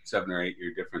 7 or 8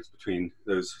 year difference between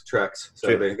those treks,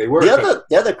 so True. they were. The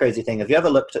other crazy thing, have you ever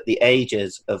looked at the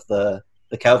ages of the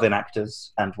Kelvin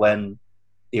actors and when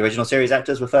the original series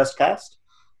actors were first cast?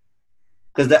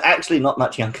 Because they're actually not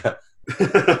much younger.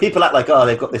 People act like, oh,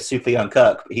 they've got this super young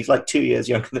Kirk, but he's like 2 years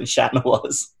younger than Shatner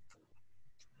was.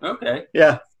 Okay.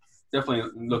 Yeah.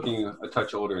 Definitely looking a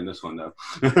touch older in this one, though.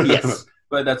 Yes.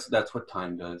 But that's what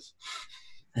time does.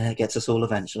 It gets us all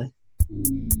eventually.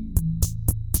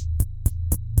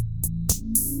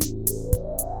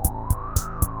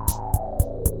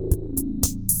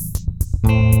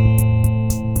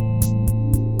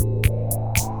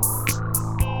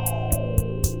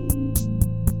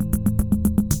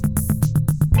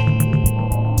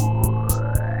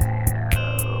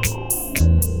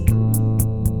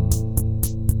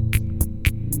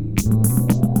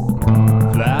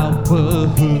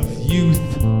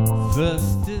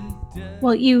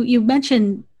 Well, you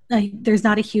mentioned there's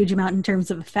not a huge amount in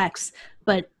terms of effects,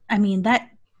 but I mean that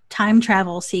time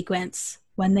travel sequence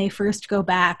when they first go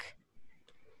back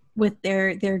with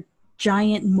their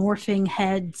giant morphing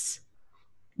heads,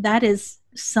 that is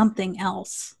something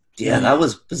else. Yeah, that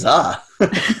was bizarre.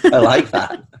 I like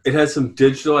that. It has some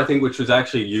digital, I think, which was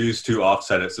actually used to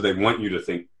offset it, so they want you to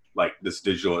think like this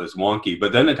digital is wonky.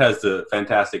 But then it has the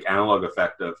fantastic analog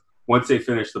effect of once they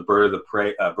finished the Bird of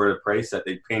Prey set,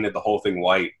 they painted the whole thing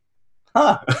white.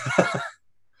 Huh.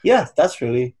 Yeah, that's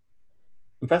really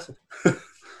impressive.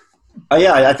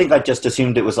 I think I just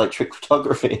assumed it was like trick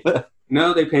photography.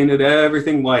 No, they painted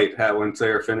everything white once they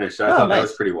were finished. I thought that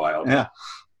was pretty wild. Yeah.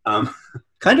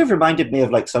 Kind of reminded me of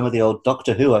like some of the old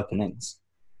Doctor Who openings,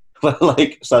 where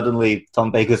like suddenly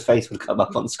Tom Baker's face would come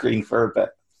up on screen for a bit.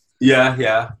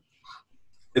 Yeah.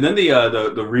 And then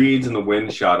the reeds and the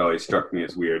wind shot always struck me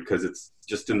as weird because it's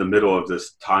just in the middle of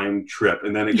this time trip,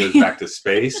 and then it goes back to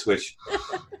space, which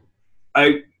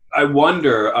I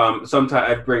wonder.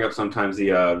 Sometimes I bring up sometimes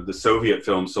the Soviet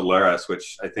film Solaris,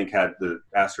 which I think had the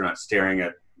astronauts staring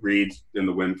at reeds in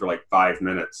the wind for like 5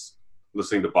 minutes,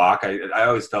 listening to Bach. I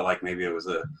always felt like maybe it was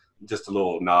just a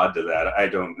little nod to that. I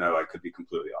don't know. I could be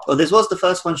completely off. Well, this was the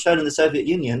first one shown in the Soviet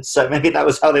Union, so maybe that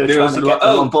was how they were trying to get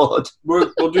them on board.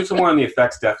 We'll do some more on the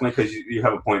effects, definitely, because you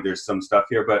have a point. There's some stuff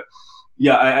here. But,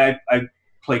 yeah, I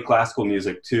play classical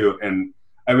music, too. And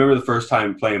I remember the first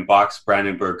time playing Bach's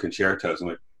Brandenburg concertos. I'm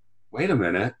like, wait a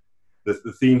minute.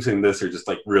 The themes in this are just,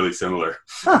 like, really similar.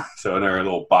 Huh. So another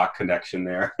little Bach connection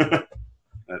there.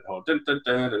 That whole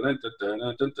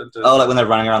like when they're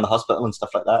running around the hospital and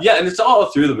stuff like that. Yeah, and it's all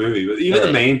through the movie. But even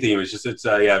the main theme is just it's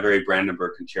very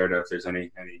Brandenburg concerto. If there's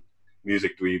any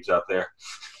music dweebs out there,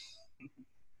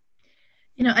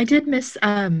 I did miss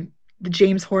the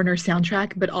James Horner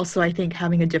soundtrack, but also I think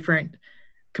having a different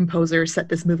composer set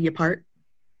this movie apart.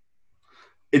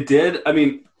 It did. I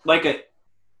mean,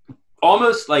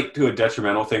 almost like to a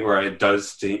detrimental thing where it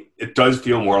does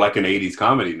feel more like an '80s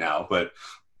comedy now, but.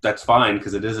 That's fine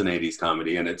because it is an 80s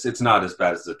comedy, and it's not as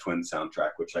bad as the Twin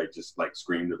soundtrack, which I just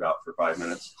screamed about for 5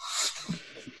 minutes.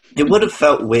 It would have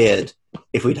felt weird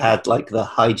if we'd had like the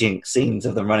hijink scenes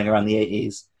of them running around the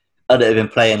 80s, and it had been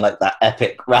playing like that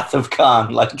epic Wrath of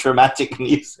Khan, like dramatic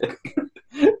music.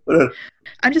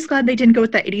 I'm just glad they didn't go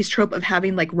with that 80s trope of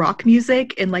having like rock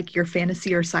music in like your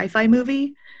fantasy or sci-fi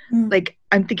movie. Like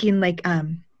I'm thinking like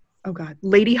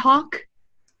Lady Hawk.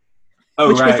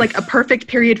 Which was like a perfect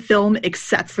period film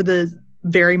except for the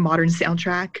very modern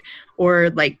soundtrack.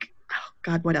 Or like,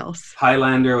 what else?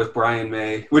 Highlander with Brian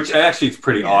May, which actually is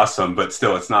pretty awesome, but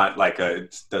still it's not like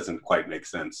it doesn't quite make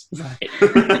sense. Right.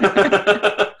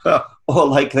 Or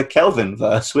like the Kelvin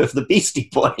verse with the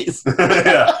Beastie Boys.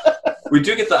 Yeah. We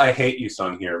do get the I Hate You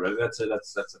song here, but that's a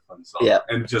fun song. Yeah.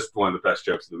 And just one of the best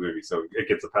jokes of the movie, so it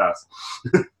gets a pass.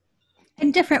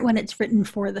 And different when it's written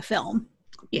for the film.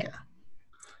 Yeah.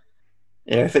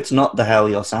 Yeah, if it's not the Hell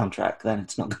Your soundtrack, then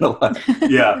it's not going to work.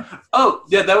 Yeah. Oh,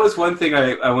 yeah, that was one thing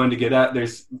I wanted to get at.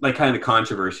 There's like kind of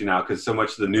controversy now because so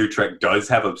much of the new Trek does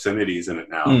have obscenities in it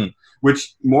now,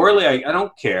 which morally I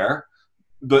don't care.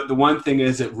 But the one thing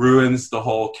is it ruins the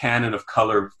whole canon of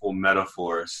colorful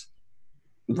metaphors.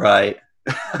 Right.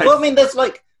 Well, I mean, there's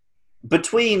like,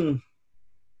 between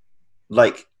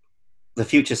like the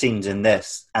future scenes in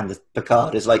this and the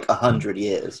Picard is like 100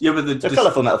 years. Yeah, but the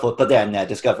colourful metaphor, but then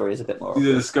Discovery is a bit more.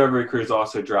 The Discovery crew is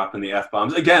also dropping the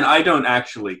F-bombs. Again, I don't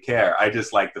actually care. I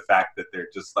just like the fact that they're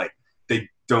just like, they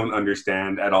don't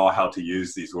understand at all how to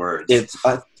use these words. It's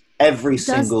every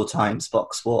single time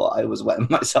Spock swore, I was wetting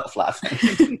myself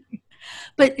laughing.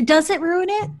 But does it ruin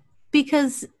it?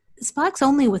 Because Spock's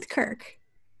only with Kirk,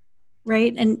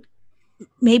 right? And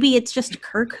maybe it's just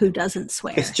Kirk who doesn't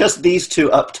swear. It's just these two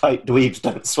uptight dweebs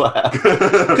don't swear.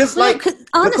 Because, Well, like, 'cause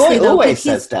honestly, McCoy though, always like,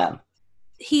 says damn.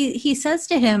 he says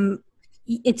to him,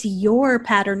 it's your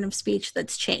pattern of speech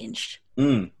that's changed.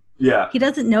 Mm. Yeah. He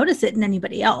doesn't notice it in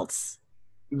anybody else.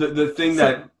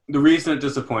 The reason it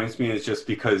disappoints me is just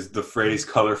because the phrase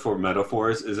colorful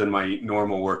metaphors is in my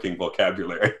normal working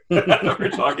vocabulary when we're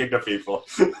talking to people.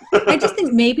 I just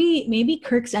think maybe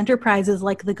Kirk's Enterprise is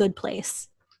like The Good Place,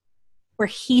 where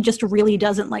he just really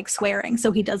doesn't like swearing,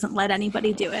 so he doesn't let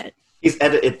anybody do it. He's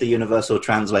edited the universal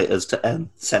translators to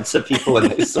censor people when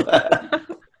they swear.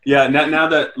 Yeah, now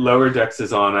that Lower Decks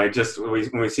is on,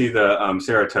 when we see the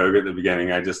Saratoga at the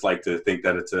beginning, I just like to think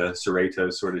that it's a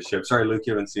Cerritos sort of ship. Sorry, Luke,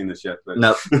 you haven't seen this yet. But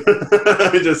No,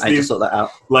 it just I seems just thought that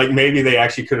out. like maybe they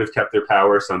actually could have kept their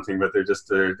power or something, but they're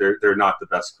not the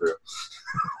best crew.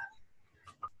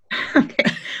 Okay.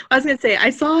 I was going to say,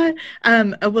 I saw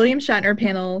a William Shatner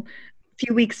panel a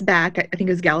few weeks back, I think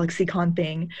it was GalaxyCon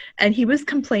thing, and he was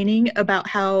complaining about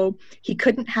how he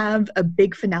couldn't have a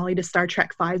big finale to Star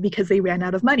Trek V because they ran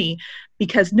out of money,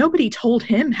 because nobody told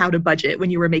him how to budget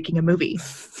when you were making a movie.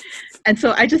 And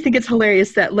so I just think it's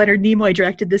hilarious that Leonard Nimoy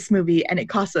directed this movie, and it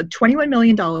cost $21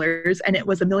 million, and it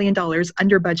was $1 million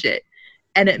under budget,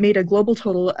 and it made a global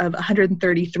total of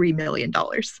 $133 million.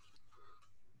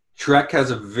 Trek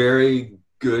has a very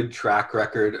good track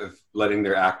record of letting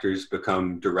their actors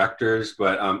become directors,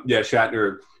 but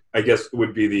Shatner, I guess,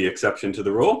 would be the exception to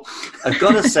the rule. I've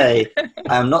got to say,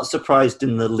 I'm not surprised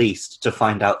in the least to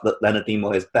find out that Leonard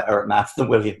Nimoy is better at math than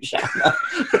William Shatner.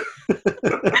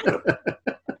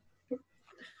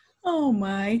 Oh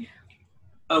my.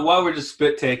 While we're just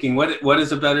spit taking, what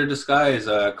is a better disguise?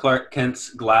 Clark Kent's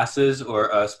glasses or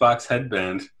Spock's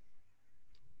headband?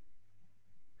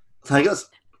 So I guess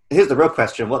here's the real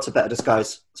question: what's a better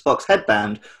disguise, Spock's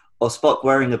headband or Spock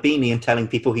wearing a beanie and telling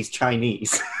people he's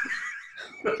Chinese?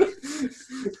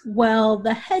 Well,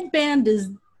 the headband is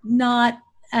not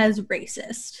as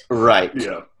racist. Right.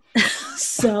 Yeah.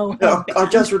 So I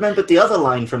just remembered the other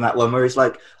line from that one where he's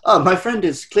like, "Oh, my friend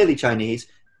is clearly Chinese,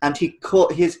 and he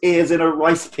caught his ears in a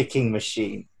rice picking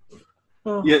machine."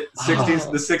 Yeah,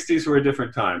 the 60s were a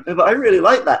different time. But I really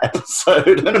like that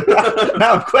episode, and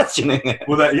now I'm questioning it.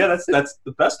 Well, that's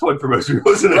the best one for most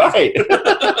people, isn't it? Right.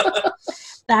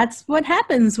 that's what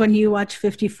happens when you watch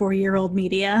 54-year-old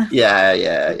media.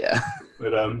 Yeah.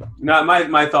 But no,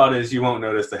 my thought is you won't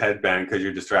notice the headband because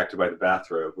you're distracted by the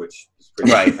bathrobe, which is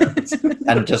pretty Right.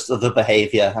 And just the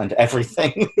behavior and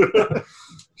everything.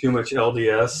 Too much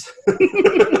LDS.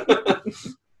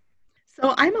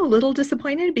 So I'm a little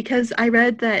disappointed because I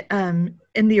read that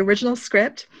in the original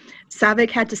script,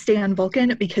 Saavik had to stay on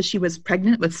Vulcan because she was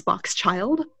pregnant with Spock's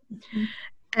child. Mm-hmm.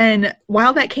 And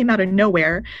while that came out of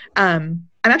nowhere, I'm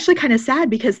actually kind of sad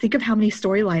because think of how many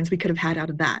storylines we could have had out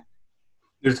of that.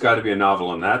 There's got to be a novel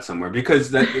on that somewhere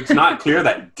because it's not clear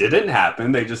that didn't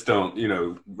happen. They just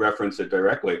don't, reference it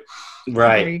directly.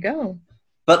 Right. There you go.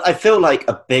 But I feel like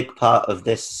a big part of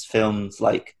this film's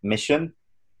mission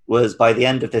was by the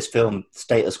end of this film,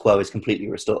 status quo is completely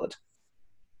restored.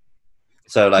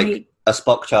 So Right. a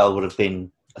Spock child would have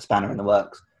been a spanner in the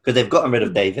works because they've gotten rid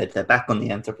of David. They're back on the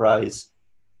Enterprise.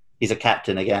 He's a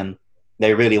captain again.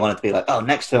 They really wanted to be like, oh,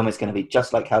 next film is going to be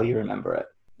just like how you remember it.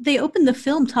 They opened the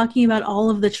film talking about all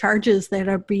of the charges that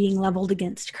are being leveled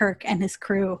against Kirk and his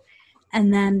crew,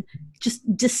 and then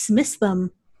just dismiss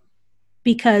them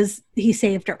because he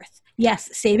saved Earth.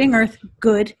 Yes, saving Earth,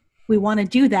 good. We want to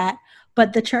do that.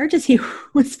 But the charges he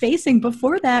was facing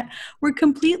before that were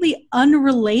completely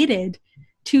unrelated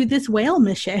to this whale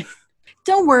mission.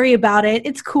 Don't worry about it.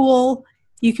 It's cool.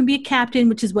 You can be a captain,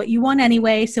 which is what you want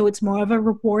anyway, so it's more of a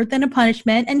reward than a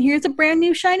punishment. And here's a brand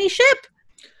new shiny ship.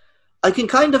 I can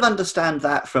kind of understand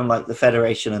that from the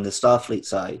Federation and the Starfleet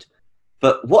side.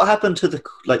 But what happened to the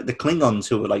Klingons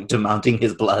who were demanding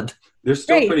his blood? They're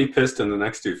still Right. pretty pissed in the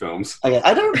next two films.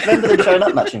 I don't remember them showing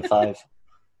up much in 5.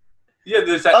 Yeah,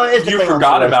 there's that. Oh, it is the You Klingons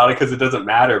forgot first. about it because it doesn't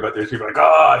matter. But there's people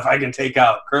if I can take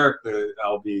out Kirk,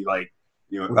 I'll be Right.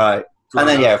 And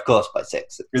then, of course, by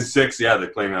 6, In it's 6,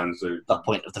 the Klingons are the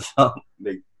point of the film.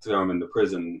 they throw him into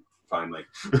prison finally.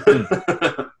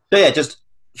 So yeah, just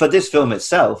for this film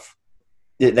itself,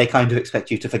 they kind of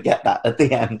expect you to forget that at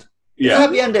the end. Yeah.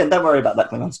 Happy ending. Don't worry about that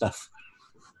Klingon stuff.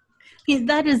 Yeah,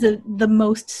 that is the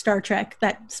most Star Trek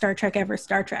that Star Trek ever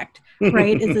Star Trekked,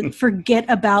 right? Is it forget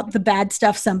about the bad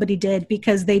stuff somebody did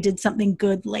because they did something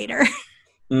good later.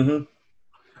 Mm-hmm.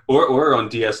 Or on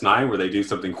DS9 where they do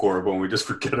something horrible and we just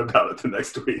forget about it the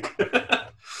next week.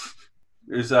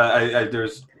 There's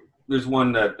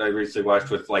one that I recently watched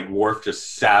with Worf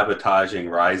just sabotaging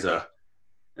Risa,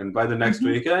 and by the next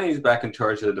week, he's back in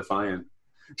charge of the Defiant.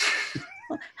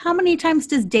 How many times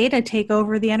does Data take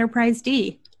over the Enterprise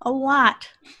D? A lot.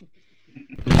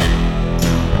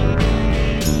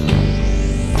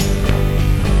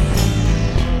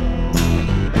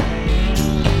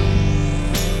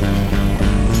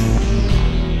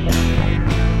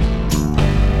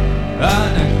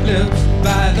 Eclipsed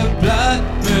by the blood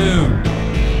moon.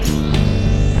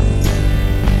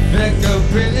 Echo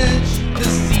Bridge, the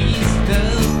seas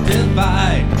still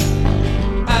divide.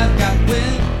 I've got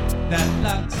wind that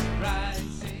locks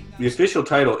rising. The official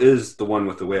title is the one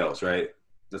with the whales, right?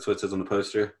 That's what it says on the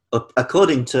poster.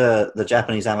 According to the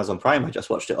Japanese Amazon Prime, I just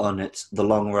watched it on, it's The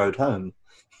Long Road Home.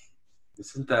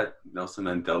 Isn't that Nelson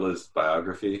Mandela's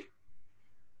biography?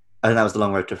 I think that was The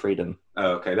Long Road to Freedom.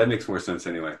 Oh, okay. That makes more sense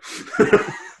anyway.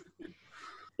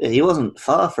 He wasn't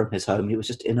far from his home. He was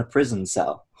just in a prison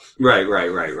cell. Right.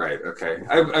 Okay.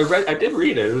 I did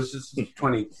read it. It was just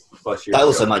 20 plus years That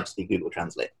also ago. might just be Google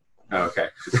Translate. Oh, okay.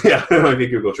 Yeah, it might be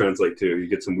Google Translate too. You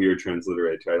get some weird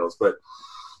transliterated titles, but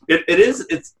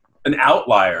it's an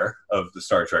outlier of the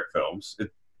Star Trek films. It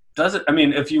doesn't, I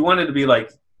mean, if you wanted to be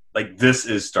like this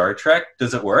is Star Trek,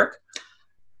 does it work?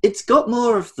 It's got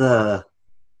more of the,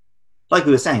 like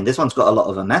we were saying, this one's got a lot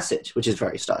of a message, which is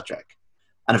very Star Trek,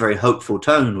 and a very hopeful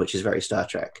tone, which is very Star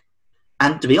Trek.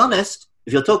 And to be honest,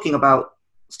 if you're talking about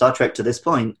Star Trek to this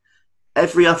point,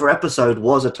 every other episode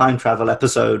was a time travel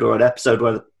episode or an episode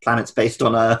where the planet's based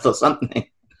on Earth or something.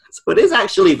 So it is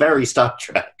actually very Star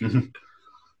Trek.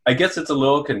 I guess it's a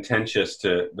little contentious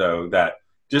though, that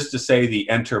just to say the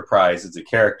Enterprise is a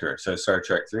character. So Star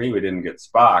Trek 3, we didn't get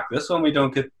Spock. This one, we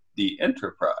don't get the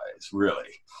Enterprise,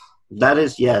 really. That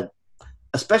is, yeah.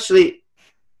 Especially,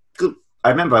 I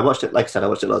remember I watched it, like I said, I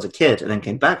watched it when I was a kid and then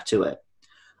came back to it.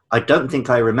 I don't think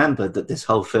I remembered that this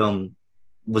whole film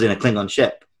was in a Klingon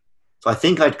ship. So I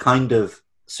think I'd kind of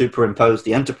superimposed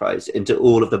the Enterprise into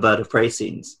all of the Bird of Prey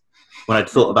scenes when I'd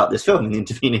thought about this film in the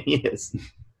intervening years.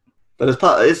 But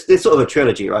it's sort of a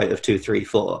trilogy, right, of 2, 3,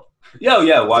 4.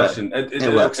 Yeah, watch So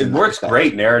it works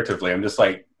great narratively. I'm just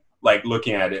like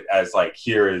looking at it as like,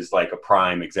 here is like a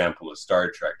prime example of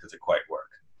Star Trek. Does it quite work?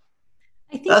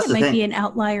 I think That's it the might thing. be an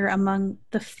outlier among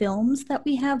the films that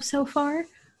we have so far.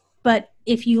 But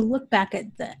if you look back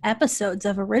at the episodes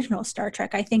of original Star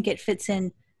Trek, I think it fits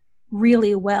in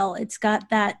really well. It's got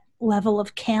that level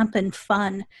of camp and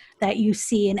fun that you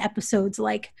see in episodes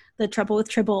like The Trouble with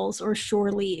Tribbles or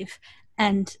Shore Leave.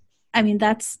 And I mean,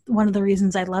 that's one of the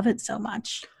reasons I love it so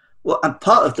much. Well, and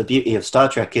part of the beauty of Star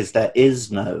Trek is there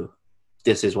is no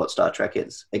 "this is what Star Trek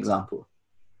is" example.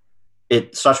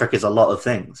 Star Trek is a lot of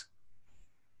things.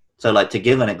 So, like, to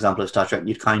give an example of Star Trek,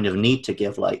 you'd kind of need to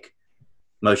give, like,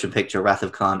 Motion Picture, Wrath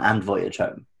of Khan, and Voyage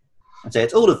Home. And say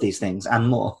it's all of these things and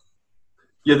more.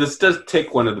 Yeah, this does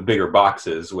tick one of the bigger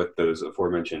boxes with those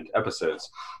aforementioned episodes.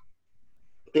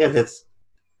 Yeah,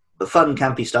 the fun,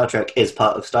 campy Star Trek is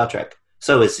part of Star Trek.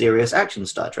 So is serious action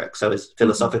Star Trek. So is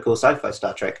philosophical sci-fi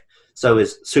Star Trek. So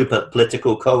is super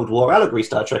political Cold War allegory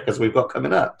Star Trek, as we've got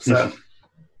coming up. So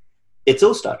it's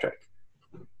all Star Trek.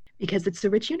 Because it's a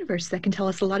rich universe that can tell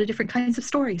us a lot of different kinds of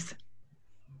stories.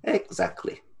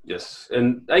 Exactly. Yes,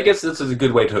 and I guess this is a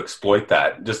good way to exploit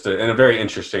that, just in a very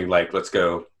interesting, like, let's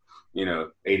go,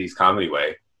 80s comedy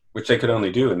way, which they could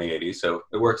only do in the 80s, so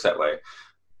it works that way.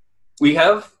 We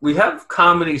have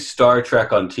comedy Star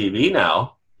Trek on TV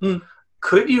now.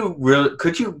 Could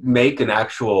you make an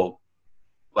actual,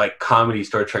 like, comedy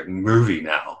Star Trek movie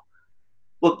now?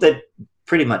 Well, they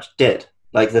pretty much did.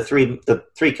 Like, the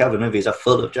three Kelvin movies are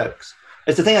full of jokes.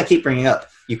 It's the thing I keep bringing up.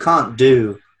 You can't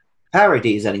do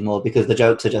parodies anymore because the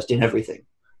jokes are just in everything.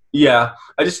 Yeah,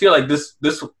 I just feel like this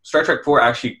Star Trek 4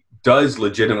 actually does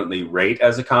legitimately rate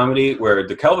as a comedy, where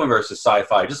the Kelvin versus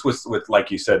sci-fi, just with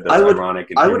like you said, the ironic.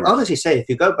 And I would humorous. honestly say if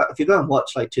you go and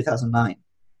watch like 2009,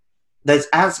 there's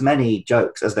as many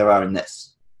jokes as there are in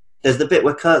this. There's the bit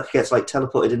where Kirk gets like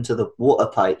teleported into the water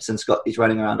pipes and Scotty's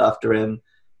running around after him.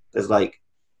 There's like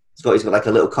Scotty's got like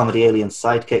a little comedy alien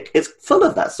sidekick. It's full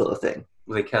of that sort of thing.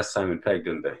 Well, they cast Simon Pegg,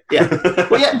 didn't they? Yeah.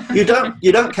 Well, yeah.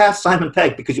 You don't cast Simon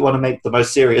Pegg because you want to make the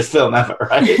most serious film ever,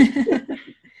 right?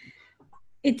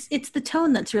 It's the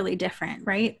tone that's really different,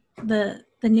 right? The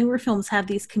newer films have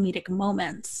these comedic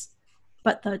moments,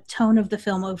 but the tone of the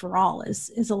film overall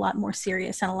is a lot more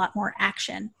serious and a lot more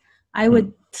action. I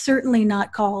would certainly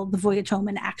not call The Voyage Home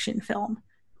an action film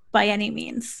by any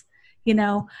means,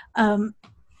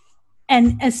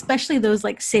 and especially those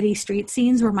like city street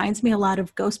scenes reminds me a lot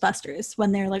of Ghostbusters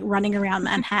when they're like running around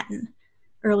Manhattan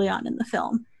early on in the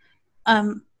film.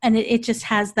 And it just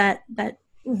has that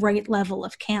right level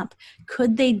of camp.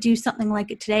 Could they do something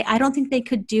like it today? I don't think they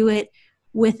could do it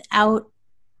without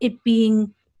it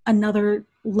being another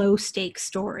low stakes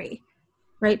story,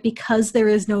 right? Because there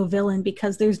is no villain,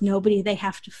 because there's nobody they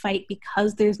have to fight,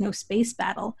 because there's no space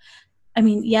battle. I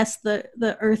mean, yes, the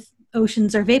Earth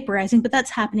oceans are vaporizing, but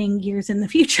that's happening years in the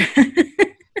future.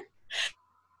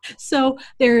 So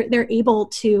they're able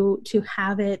to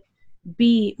have it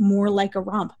be more like a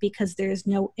romp because there's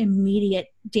no immediate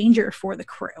danger for the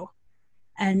crew,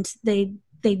 and they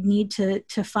need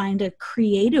to find a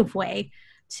creative way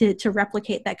to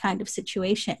replicate that kind of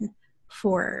situation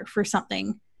for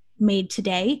something made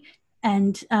today,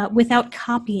 and without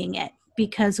copying it,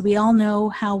 because we all know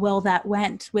how well that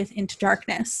went with Into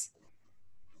Darkness.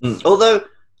 Although,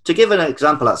 to give an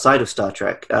example outside of Star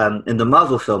Trek, in the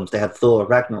Marvel films, they had Thor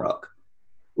Ragnarok,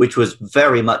 which was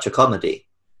very much a comedy,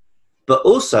 but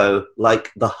also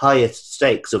like the highest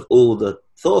stakes of all the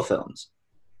Thor films.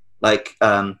 Like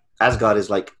Asgard is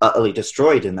like utterly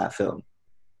destroyed in that film,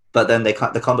 but then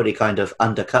the comedy kind of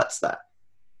undercuts that.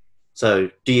 So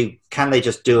can they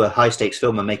just do a high stakes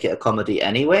film and make it a comedy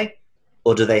anyway,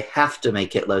 or do they have to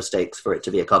make it low stakes for it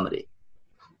to be a comedy?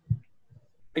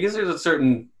 I guess there's a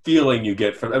certain feeling you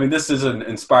get from. I mean, this is an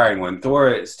inspiring one.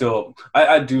 Thor is still.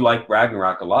 I do like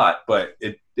Ragnarok a lot, but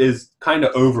it is kind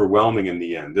of overwhelming in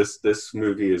the end. This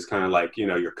movie is kind of like,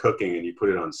 you're cooking and you put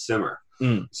it on simmer.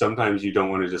 Sometimes you don't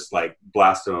want to just like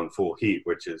blast it on full heat,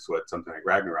 which is what something like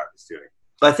Ragnarok is doing.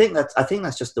 But I think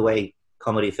that's just the way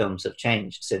comedy films have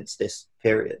changed since this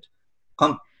period.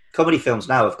 Comedy films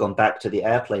now have gone back to the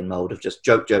airplane mode of just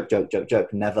joke,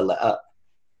 never let up.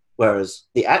 Whereas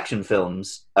the action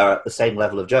films are at the same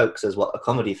level of jokes as what a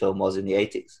comedy film was in the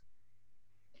 80s.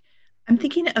 I'm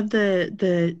thinking of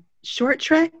the short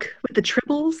Trek with the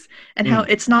tribbles and how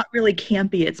it's not really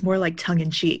campy. It's more like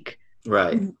tongue-in-cheek.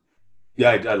 Right.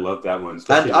 Yeah, I love that one.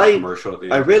 Especially And the commercial at the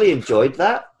end. I really enjoyed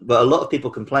that, but a lot of people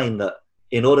complain that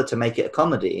in order to make it a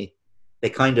comedy, they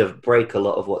kind of break a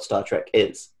lot of what Star Trek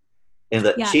is. In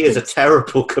that she is a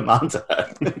terrible commander.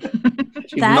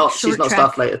 She's not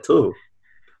Starfleet at all.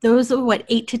 Those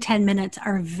 8 to 10 minutes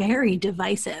are very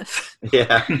divisive.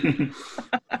 Yeah.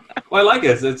 Well, I like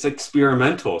it. It's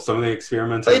experimental. Some of the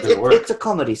experiments didn't work. It's a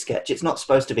comedy sketch. It's not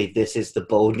supposed to be, this is the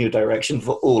bold new direction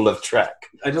for all of Trek.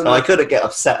 I couldn't get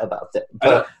upset about it.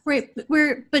 But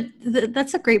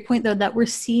That's a great point, though, that we're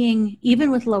seeing,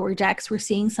 even with Lower Decks, we're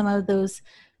seeing some of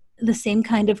the same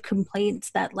kind of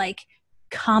complaints that, like,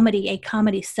 a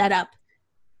comedy setup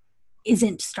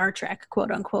isn't Star Trek, quote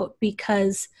unquote,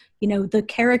 because the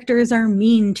characters are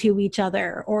mean to each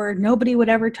other, or nobody would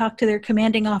ever talk to their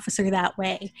commanding officer that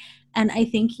way. And I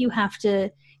think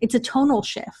it's a tonal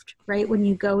shift, right? When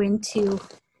you go into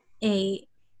a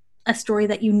story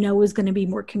that is going to be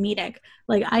more comedic.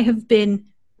 Like, I have been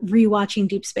rewatching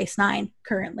Deep Space Nine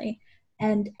currently,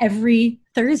 and every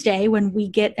Thursday when we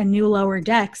get a new Lower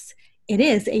Decks, it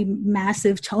is a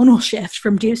massive tonal shift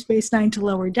from Deep Space Nine to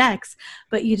Lower Decks,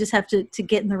 but you just have to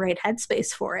get in the right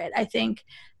headspace for it, I think,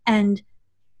 and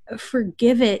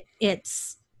forgive it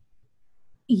its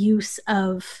use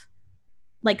of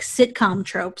like sitcom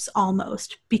tropes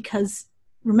almost, because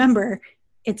remember,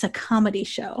 it's a comedy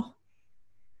show.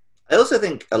 I also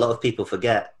think a lot of people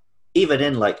forget, even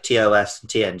in like TOS and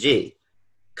TNG,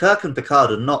 Kirk and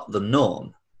Picard are not the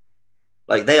norm.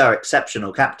 Like, they are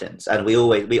exceptional captains, and we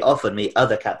often meet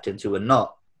other captains who are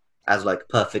not as like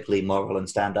perfectly moral and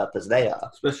stand up as they are.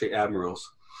 Especially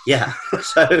admirals. Yeah.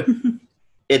 So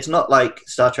it's not like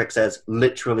Star Trek says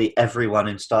literally everyone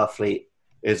in Starfleet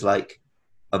is like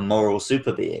a moral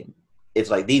super being. It's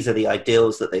like, these are the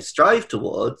ideals that they strive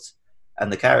towards,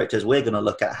 and the characters we're going to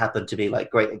look at happen to be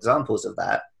like great examples of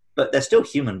that, but they're still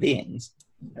human beings.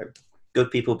 They're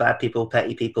good people, bad people,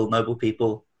 petty people, noble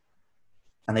people.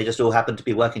 And they just all happen to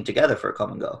be working together for a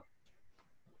common goal.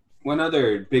 One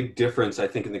other big difference, I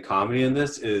think, in the comedy in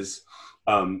this is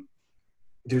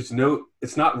it's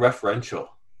not referential.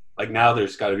 Like, now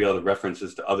there's got to be other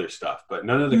references to other stuff, but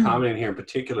none of the comedy in here in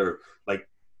particular, like,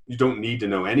 you don't need to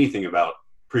know anything about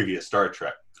previous Star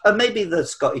Trek. Maybe the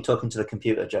Scotty talking to the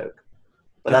computer joke,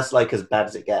 but that's like as bad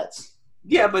as it gets.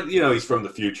 Yeah, but he's from the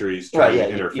future. He's trying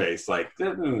to interface. Like,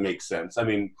 that makes sense. I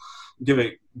mean,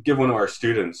 give one of our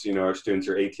students. Our students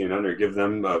are 18 and under. Give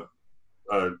them a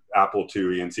Apple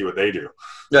IIe and see what they do.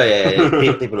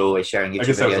 Yeah. People are always sharing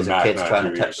YouTube videos of kids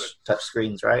trying to touch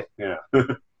screens, right? Yeah.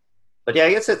 But yeah,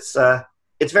 I guess it's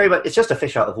very much, it's just a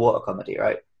fish out of water comedy,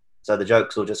 right? So the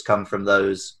jokes will just come from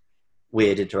those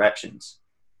weird interactions.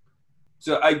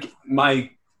 So I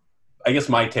guess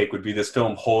my take would be this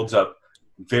film holds up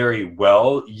very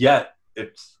well, yet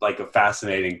it's like a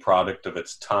fascinating product of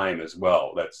its time as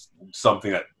well. That's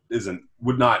something that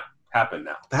would not happen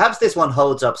now. Perhaps this one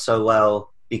holds up so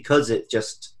well because it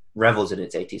just revels in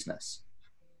its 80s-ness.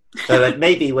 So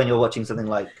maybe when you're watching something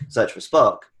like Search for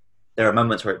Spock, there are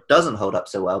moments where it doesn't hold up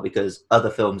so well because other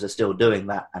films are still doing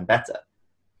that and better.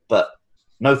 But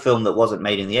no film that wasn't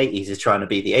made in the 80s is trying to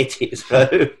be the 80s.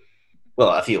 So,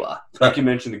 well, a few are. Like you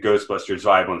mentioned the Ghostbusters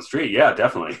vibe on the street. Yeah,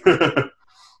 definitely.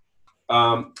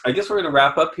 I guess we're going to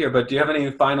wrap up here, but do you have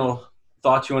any final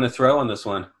thoughts you want to throw on this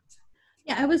one?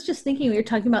 Yeah, I was just thinking, we were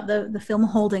talking about the film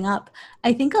holding up.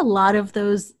 I think a lot of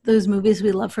those movies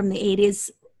we love from the 80s,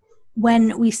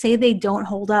 when we say they don't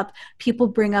hold up, people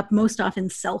bring up most often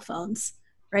cell phones,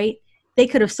 right? They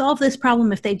could have solved this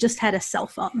problem if they just had a cell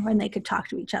phone when they could talk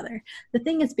to each other. The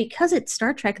thing is, because it's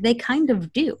Star Trek, they kind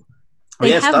of do.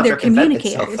 They have Star their Trek invented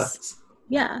cell communicators. phones.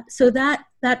 Yeah, so that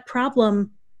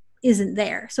problem isn't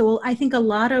there. So I think a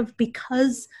lot of,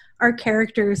 because our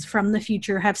characters from the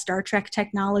future have Star Trek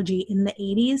technology in the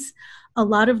 80s, a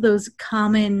lot of those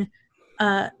common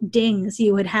dings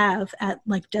you would have at,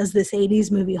 like, does this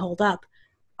 80s movie hold up,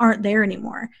 aren't there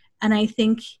anymore. And I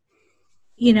think,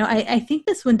 I think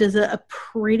this one does a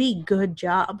pretty good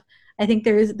job. I think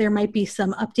there might be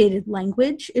some updated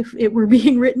language if it were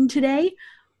being written today,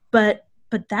 but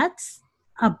that's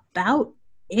about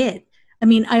it. I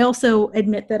mean, I also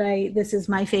admit that this is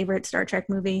my favorite Star Trek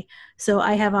movie, so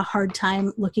I have a hard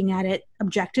time looking at it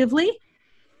objectively.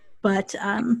 But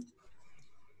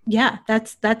yeah,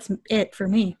 that's it for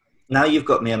me. Now you've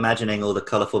got me imagining all the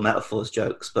colourful metaphors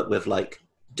jokes, but with like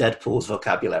Deadpool's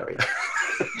vocabulary.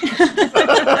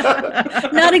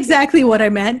 Not exactly what I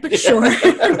meant, but sure.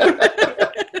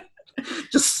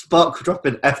 Just Spock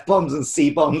dropping F-bombs and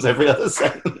C-bombs every other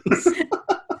sentence.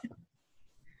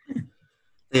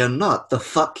 They are not the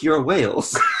fuck your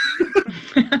whales.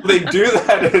 They do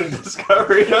that in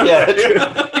Discovery, don't Yeah, they? true.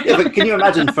 Yeah, but can you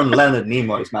imagine from Leonard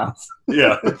Nimoy's mouth?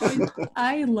 Yeah.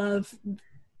 I love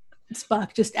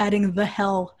Spock just adding the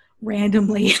hell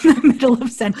randomly in the middle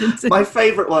of sentences. My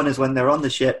favourite one is when they're on the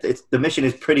ship, the mission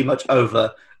is pretty much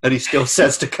over, and he still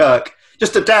says to Kirk,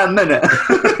 just a damn minute.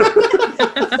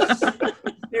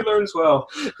 He learns well.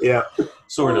 Yeah.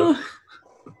 Sort of.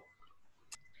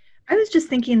 I was just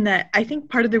thinking that I think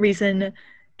part of the reason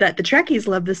that the Trekkies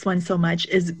love this one so much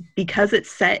is because it's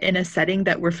set in a setting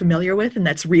that we're familiar with and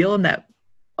that's real and that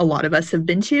a lot of us have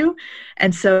been to.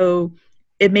 And so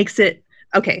it makes it,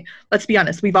 okay, let's be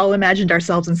honest, we've all imagined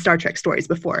ourselves in Star Trek stories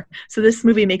before. So this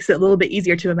movie makes it a little bit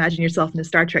easier to imagine yourself in a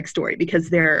Star Trek story because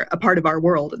they're a part of our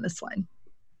world in this one.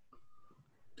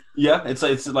 Yeah,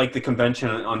 it's like the convention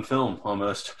on film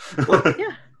almost. Well,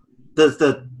 Yeah.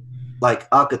 the like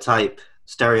archetype,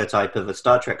 stereotype of a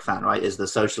Star Trek fan, right, is the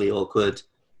socially awkward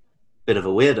bit of a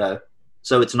weirdo.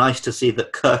 So it's nice to see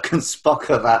that Kirk and Spock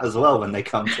are that as well when they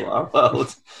come to our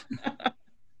world.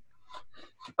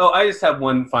 Oh, I just have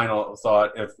one final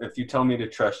thought. If you tell me to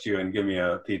trust you and give me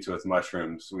a pizza with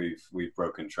mushrooms, we've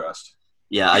broken trust.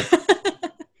 Yeah,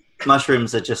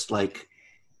 mushrooms are just like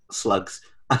slugs.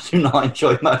 I do not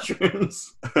enjoy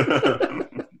mushrooms.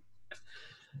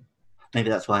 Maybe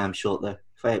that's why I'm short, though.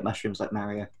 If I ate mushrooms like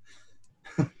Mario.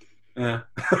 Yeah.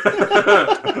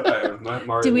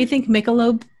 Do we think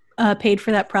Michelob paid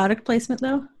for that product placement,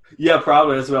 though? Yeah,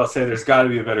 probably as well. Say there's got to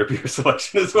be a better beer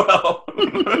selection as well.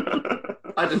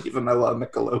 I didn't even know what a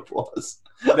Michelob was.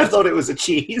 I thought it was a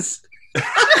cheese.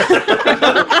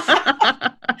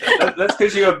 That's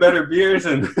because you have better beers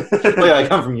and. Oh, yeah, I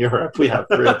come from Europe. We have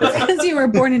real beer. Because you were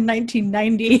born in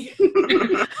 1990.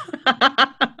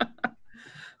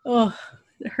 Oh,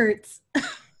 it hurts.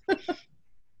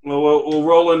 Well, we'll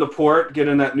roll into port, get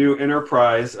in that new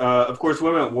Enterprise. Of course,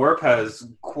 Women at Warp has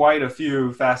quite a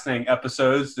few fascinating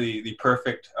episodes. The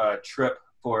perfect trip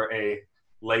for a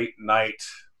late night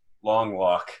long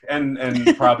walk, and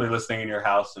probably listening in your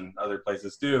house and other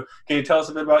places too. Can you tell us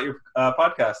a bit about your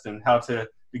podcast and how to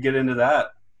get into that?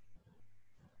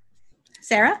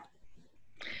 Sarah?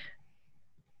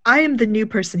 I am the new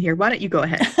person here. Why don't you go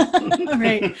ahead? All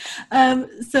right.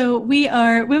 So we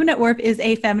are, Women at Warp is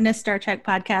a feminist Star Trek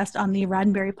podcast on the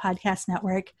Roddenberry Podcast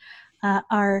Network.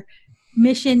 Our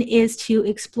mission is to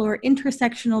explore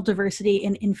intersectional diversity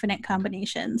in infinite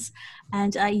combinations.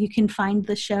 And you can find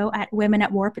the show at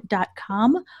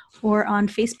womenatwarp.com or on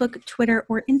Facebook, Twitter,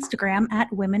 or Instagram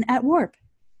at Women at Warp.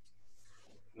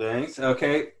 Thanks.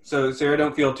 Okay. So, Sarah,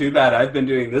 don't feel too bad. I've been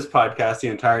doing this podcast the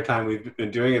entire time we've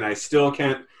been doing it, and I still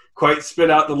can't quite spit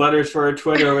out the letters for our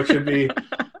Twitter, which would be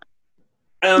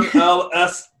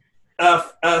MLSFS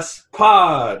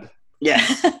pod.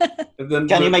 Yes. Then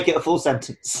Can you make it a full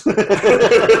sentence? Well,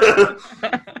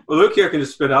 Luke here can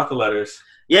just spit out the letters.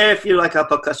 Yeah, if you like our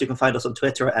podcast, you can find us on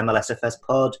Twitter at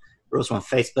MLSFSPod. We're also on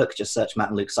Facebook. Just search Matt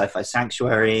and Luke Sci-Fi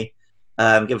Sanctuary.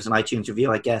 Give us an iTunes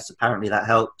review, I guess. Apparently that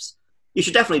helps. You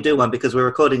should definitely do one because we're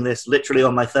recording this literally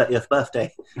on my 30th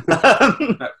birthday.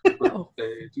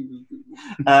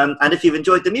 And if you've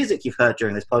enjoyed the music you've heard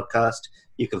during this podcast,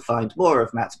 you can find more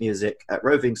of Matt's music at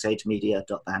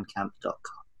rovingsagemedia.bandcamp.com.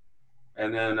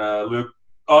 And then Luke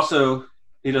also,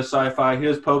 he does sci-fi. He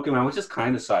does Pokemon, which is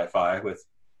kind of sci-fi with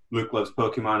Luke Loves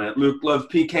Pokemon and Luke Loves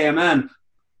PKMN.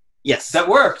 Yes. That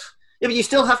worked. Yeah, but you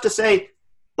still have to say,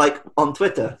 like, on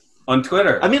Twitter. On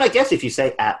Twitter. I mean, I guess if you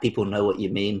say @ people know what you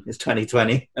mean. It's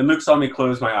 2020. And Luke saw me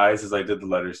close my eyes as I did the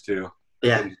letters, too.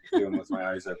 Yeah. I didn't do them with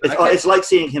my eyes open. It's like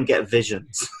seeing him get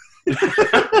visions.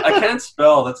 I can't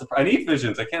spell. I need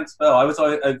visions. I can't spell. I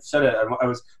said it. I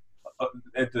was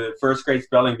at the first grade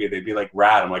spelling bee. They'd be like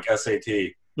 "rat." I'm like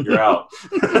SAT. You're out.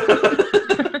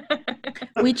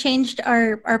 We changed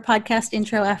our podcast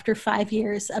intro after 5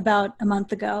 years about a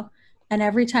month ago, and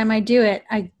every time I do it,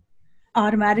 I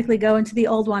automatically go into the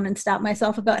old one and stop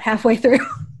myself about halfway through.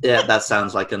 Yeah, that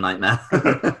sounds like a nightmare.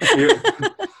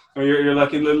 You're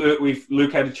lucky.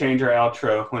 Luke had to change our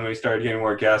outro when we started getting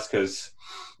more guests because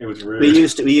it was rude. We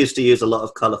used to use a lot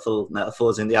of colourful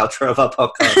metaphors in the outro of our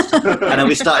podcast, and then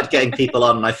we started getting people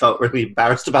on, and I felt really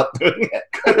embarrassed about doing it.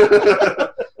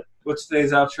 What's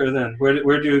today's outro then?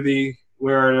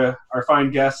 Where are our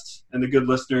fine guests and the good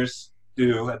listeners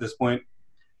do at this point?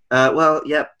 Well,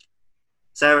 yep.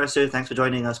 Sarah, Sue, thanks for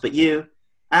joining us. But you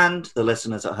and the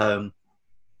listeners at home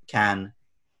can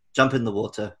jump in the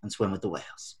water and swim with the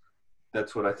whales.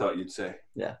 That's what I thought you'd say.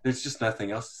 Yeah. There's just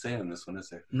nothing else to say on this one, is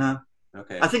there? No.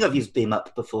 Okay. I think I've used Beam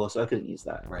Up before, so I couldn't use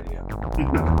that. Radio.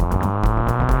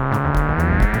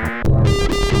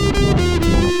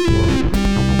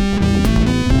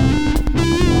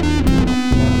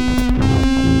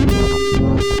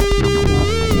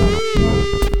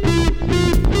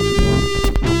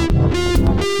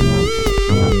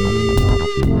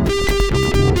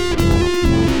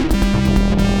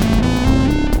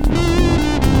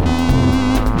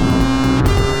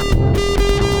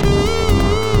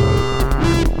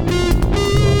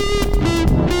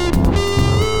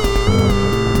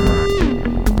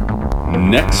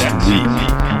 Next week,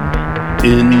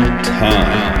 In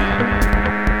Time.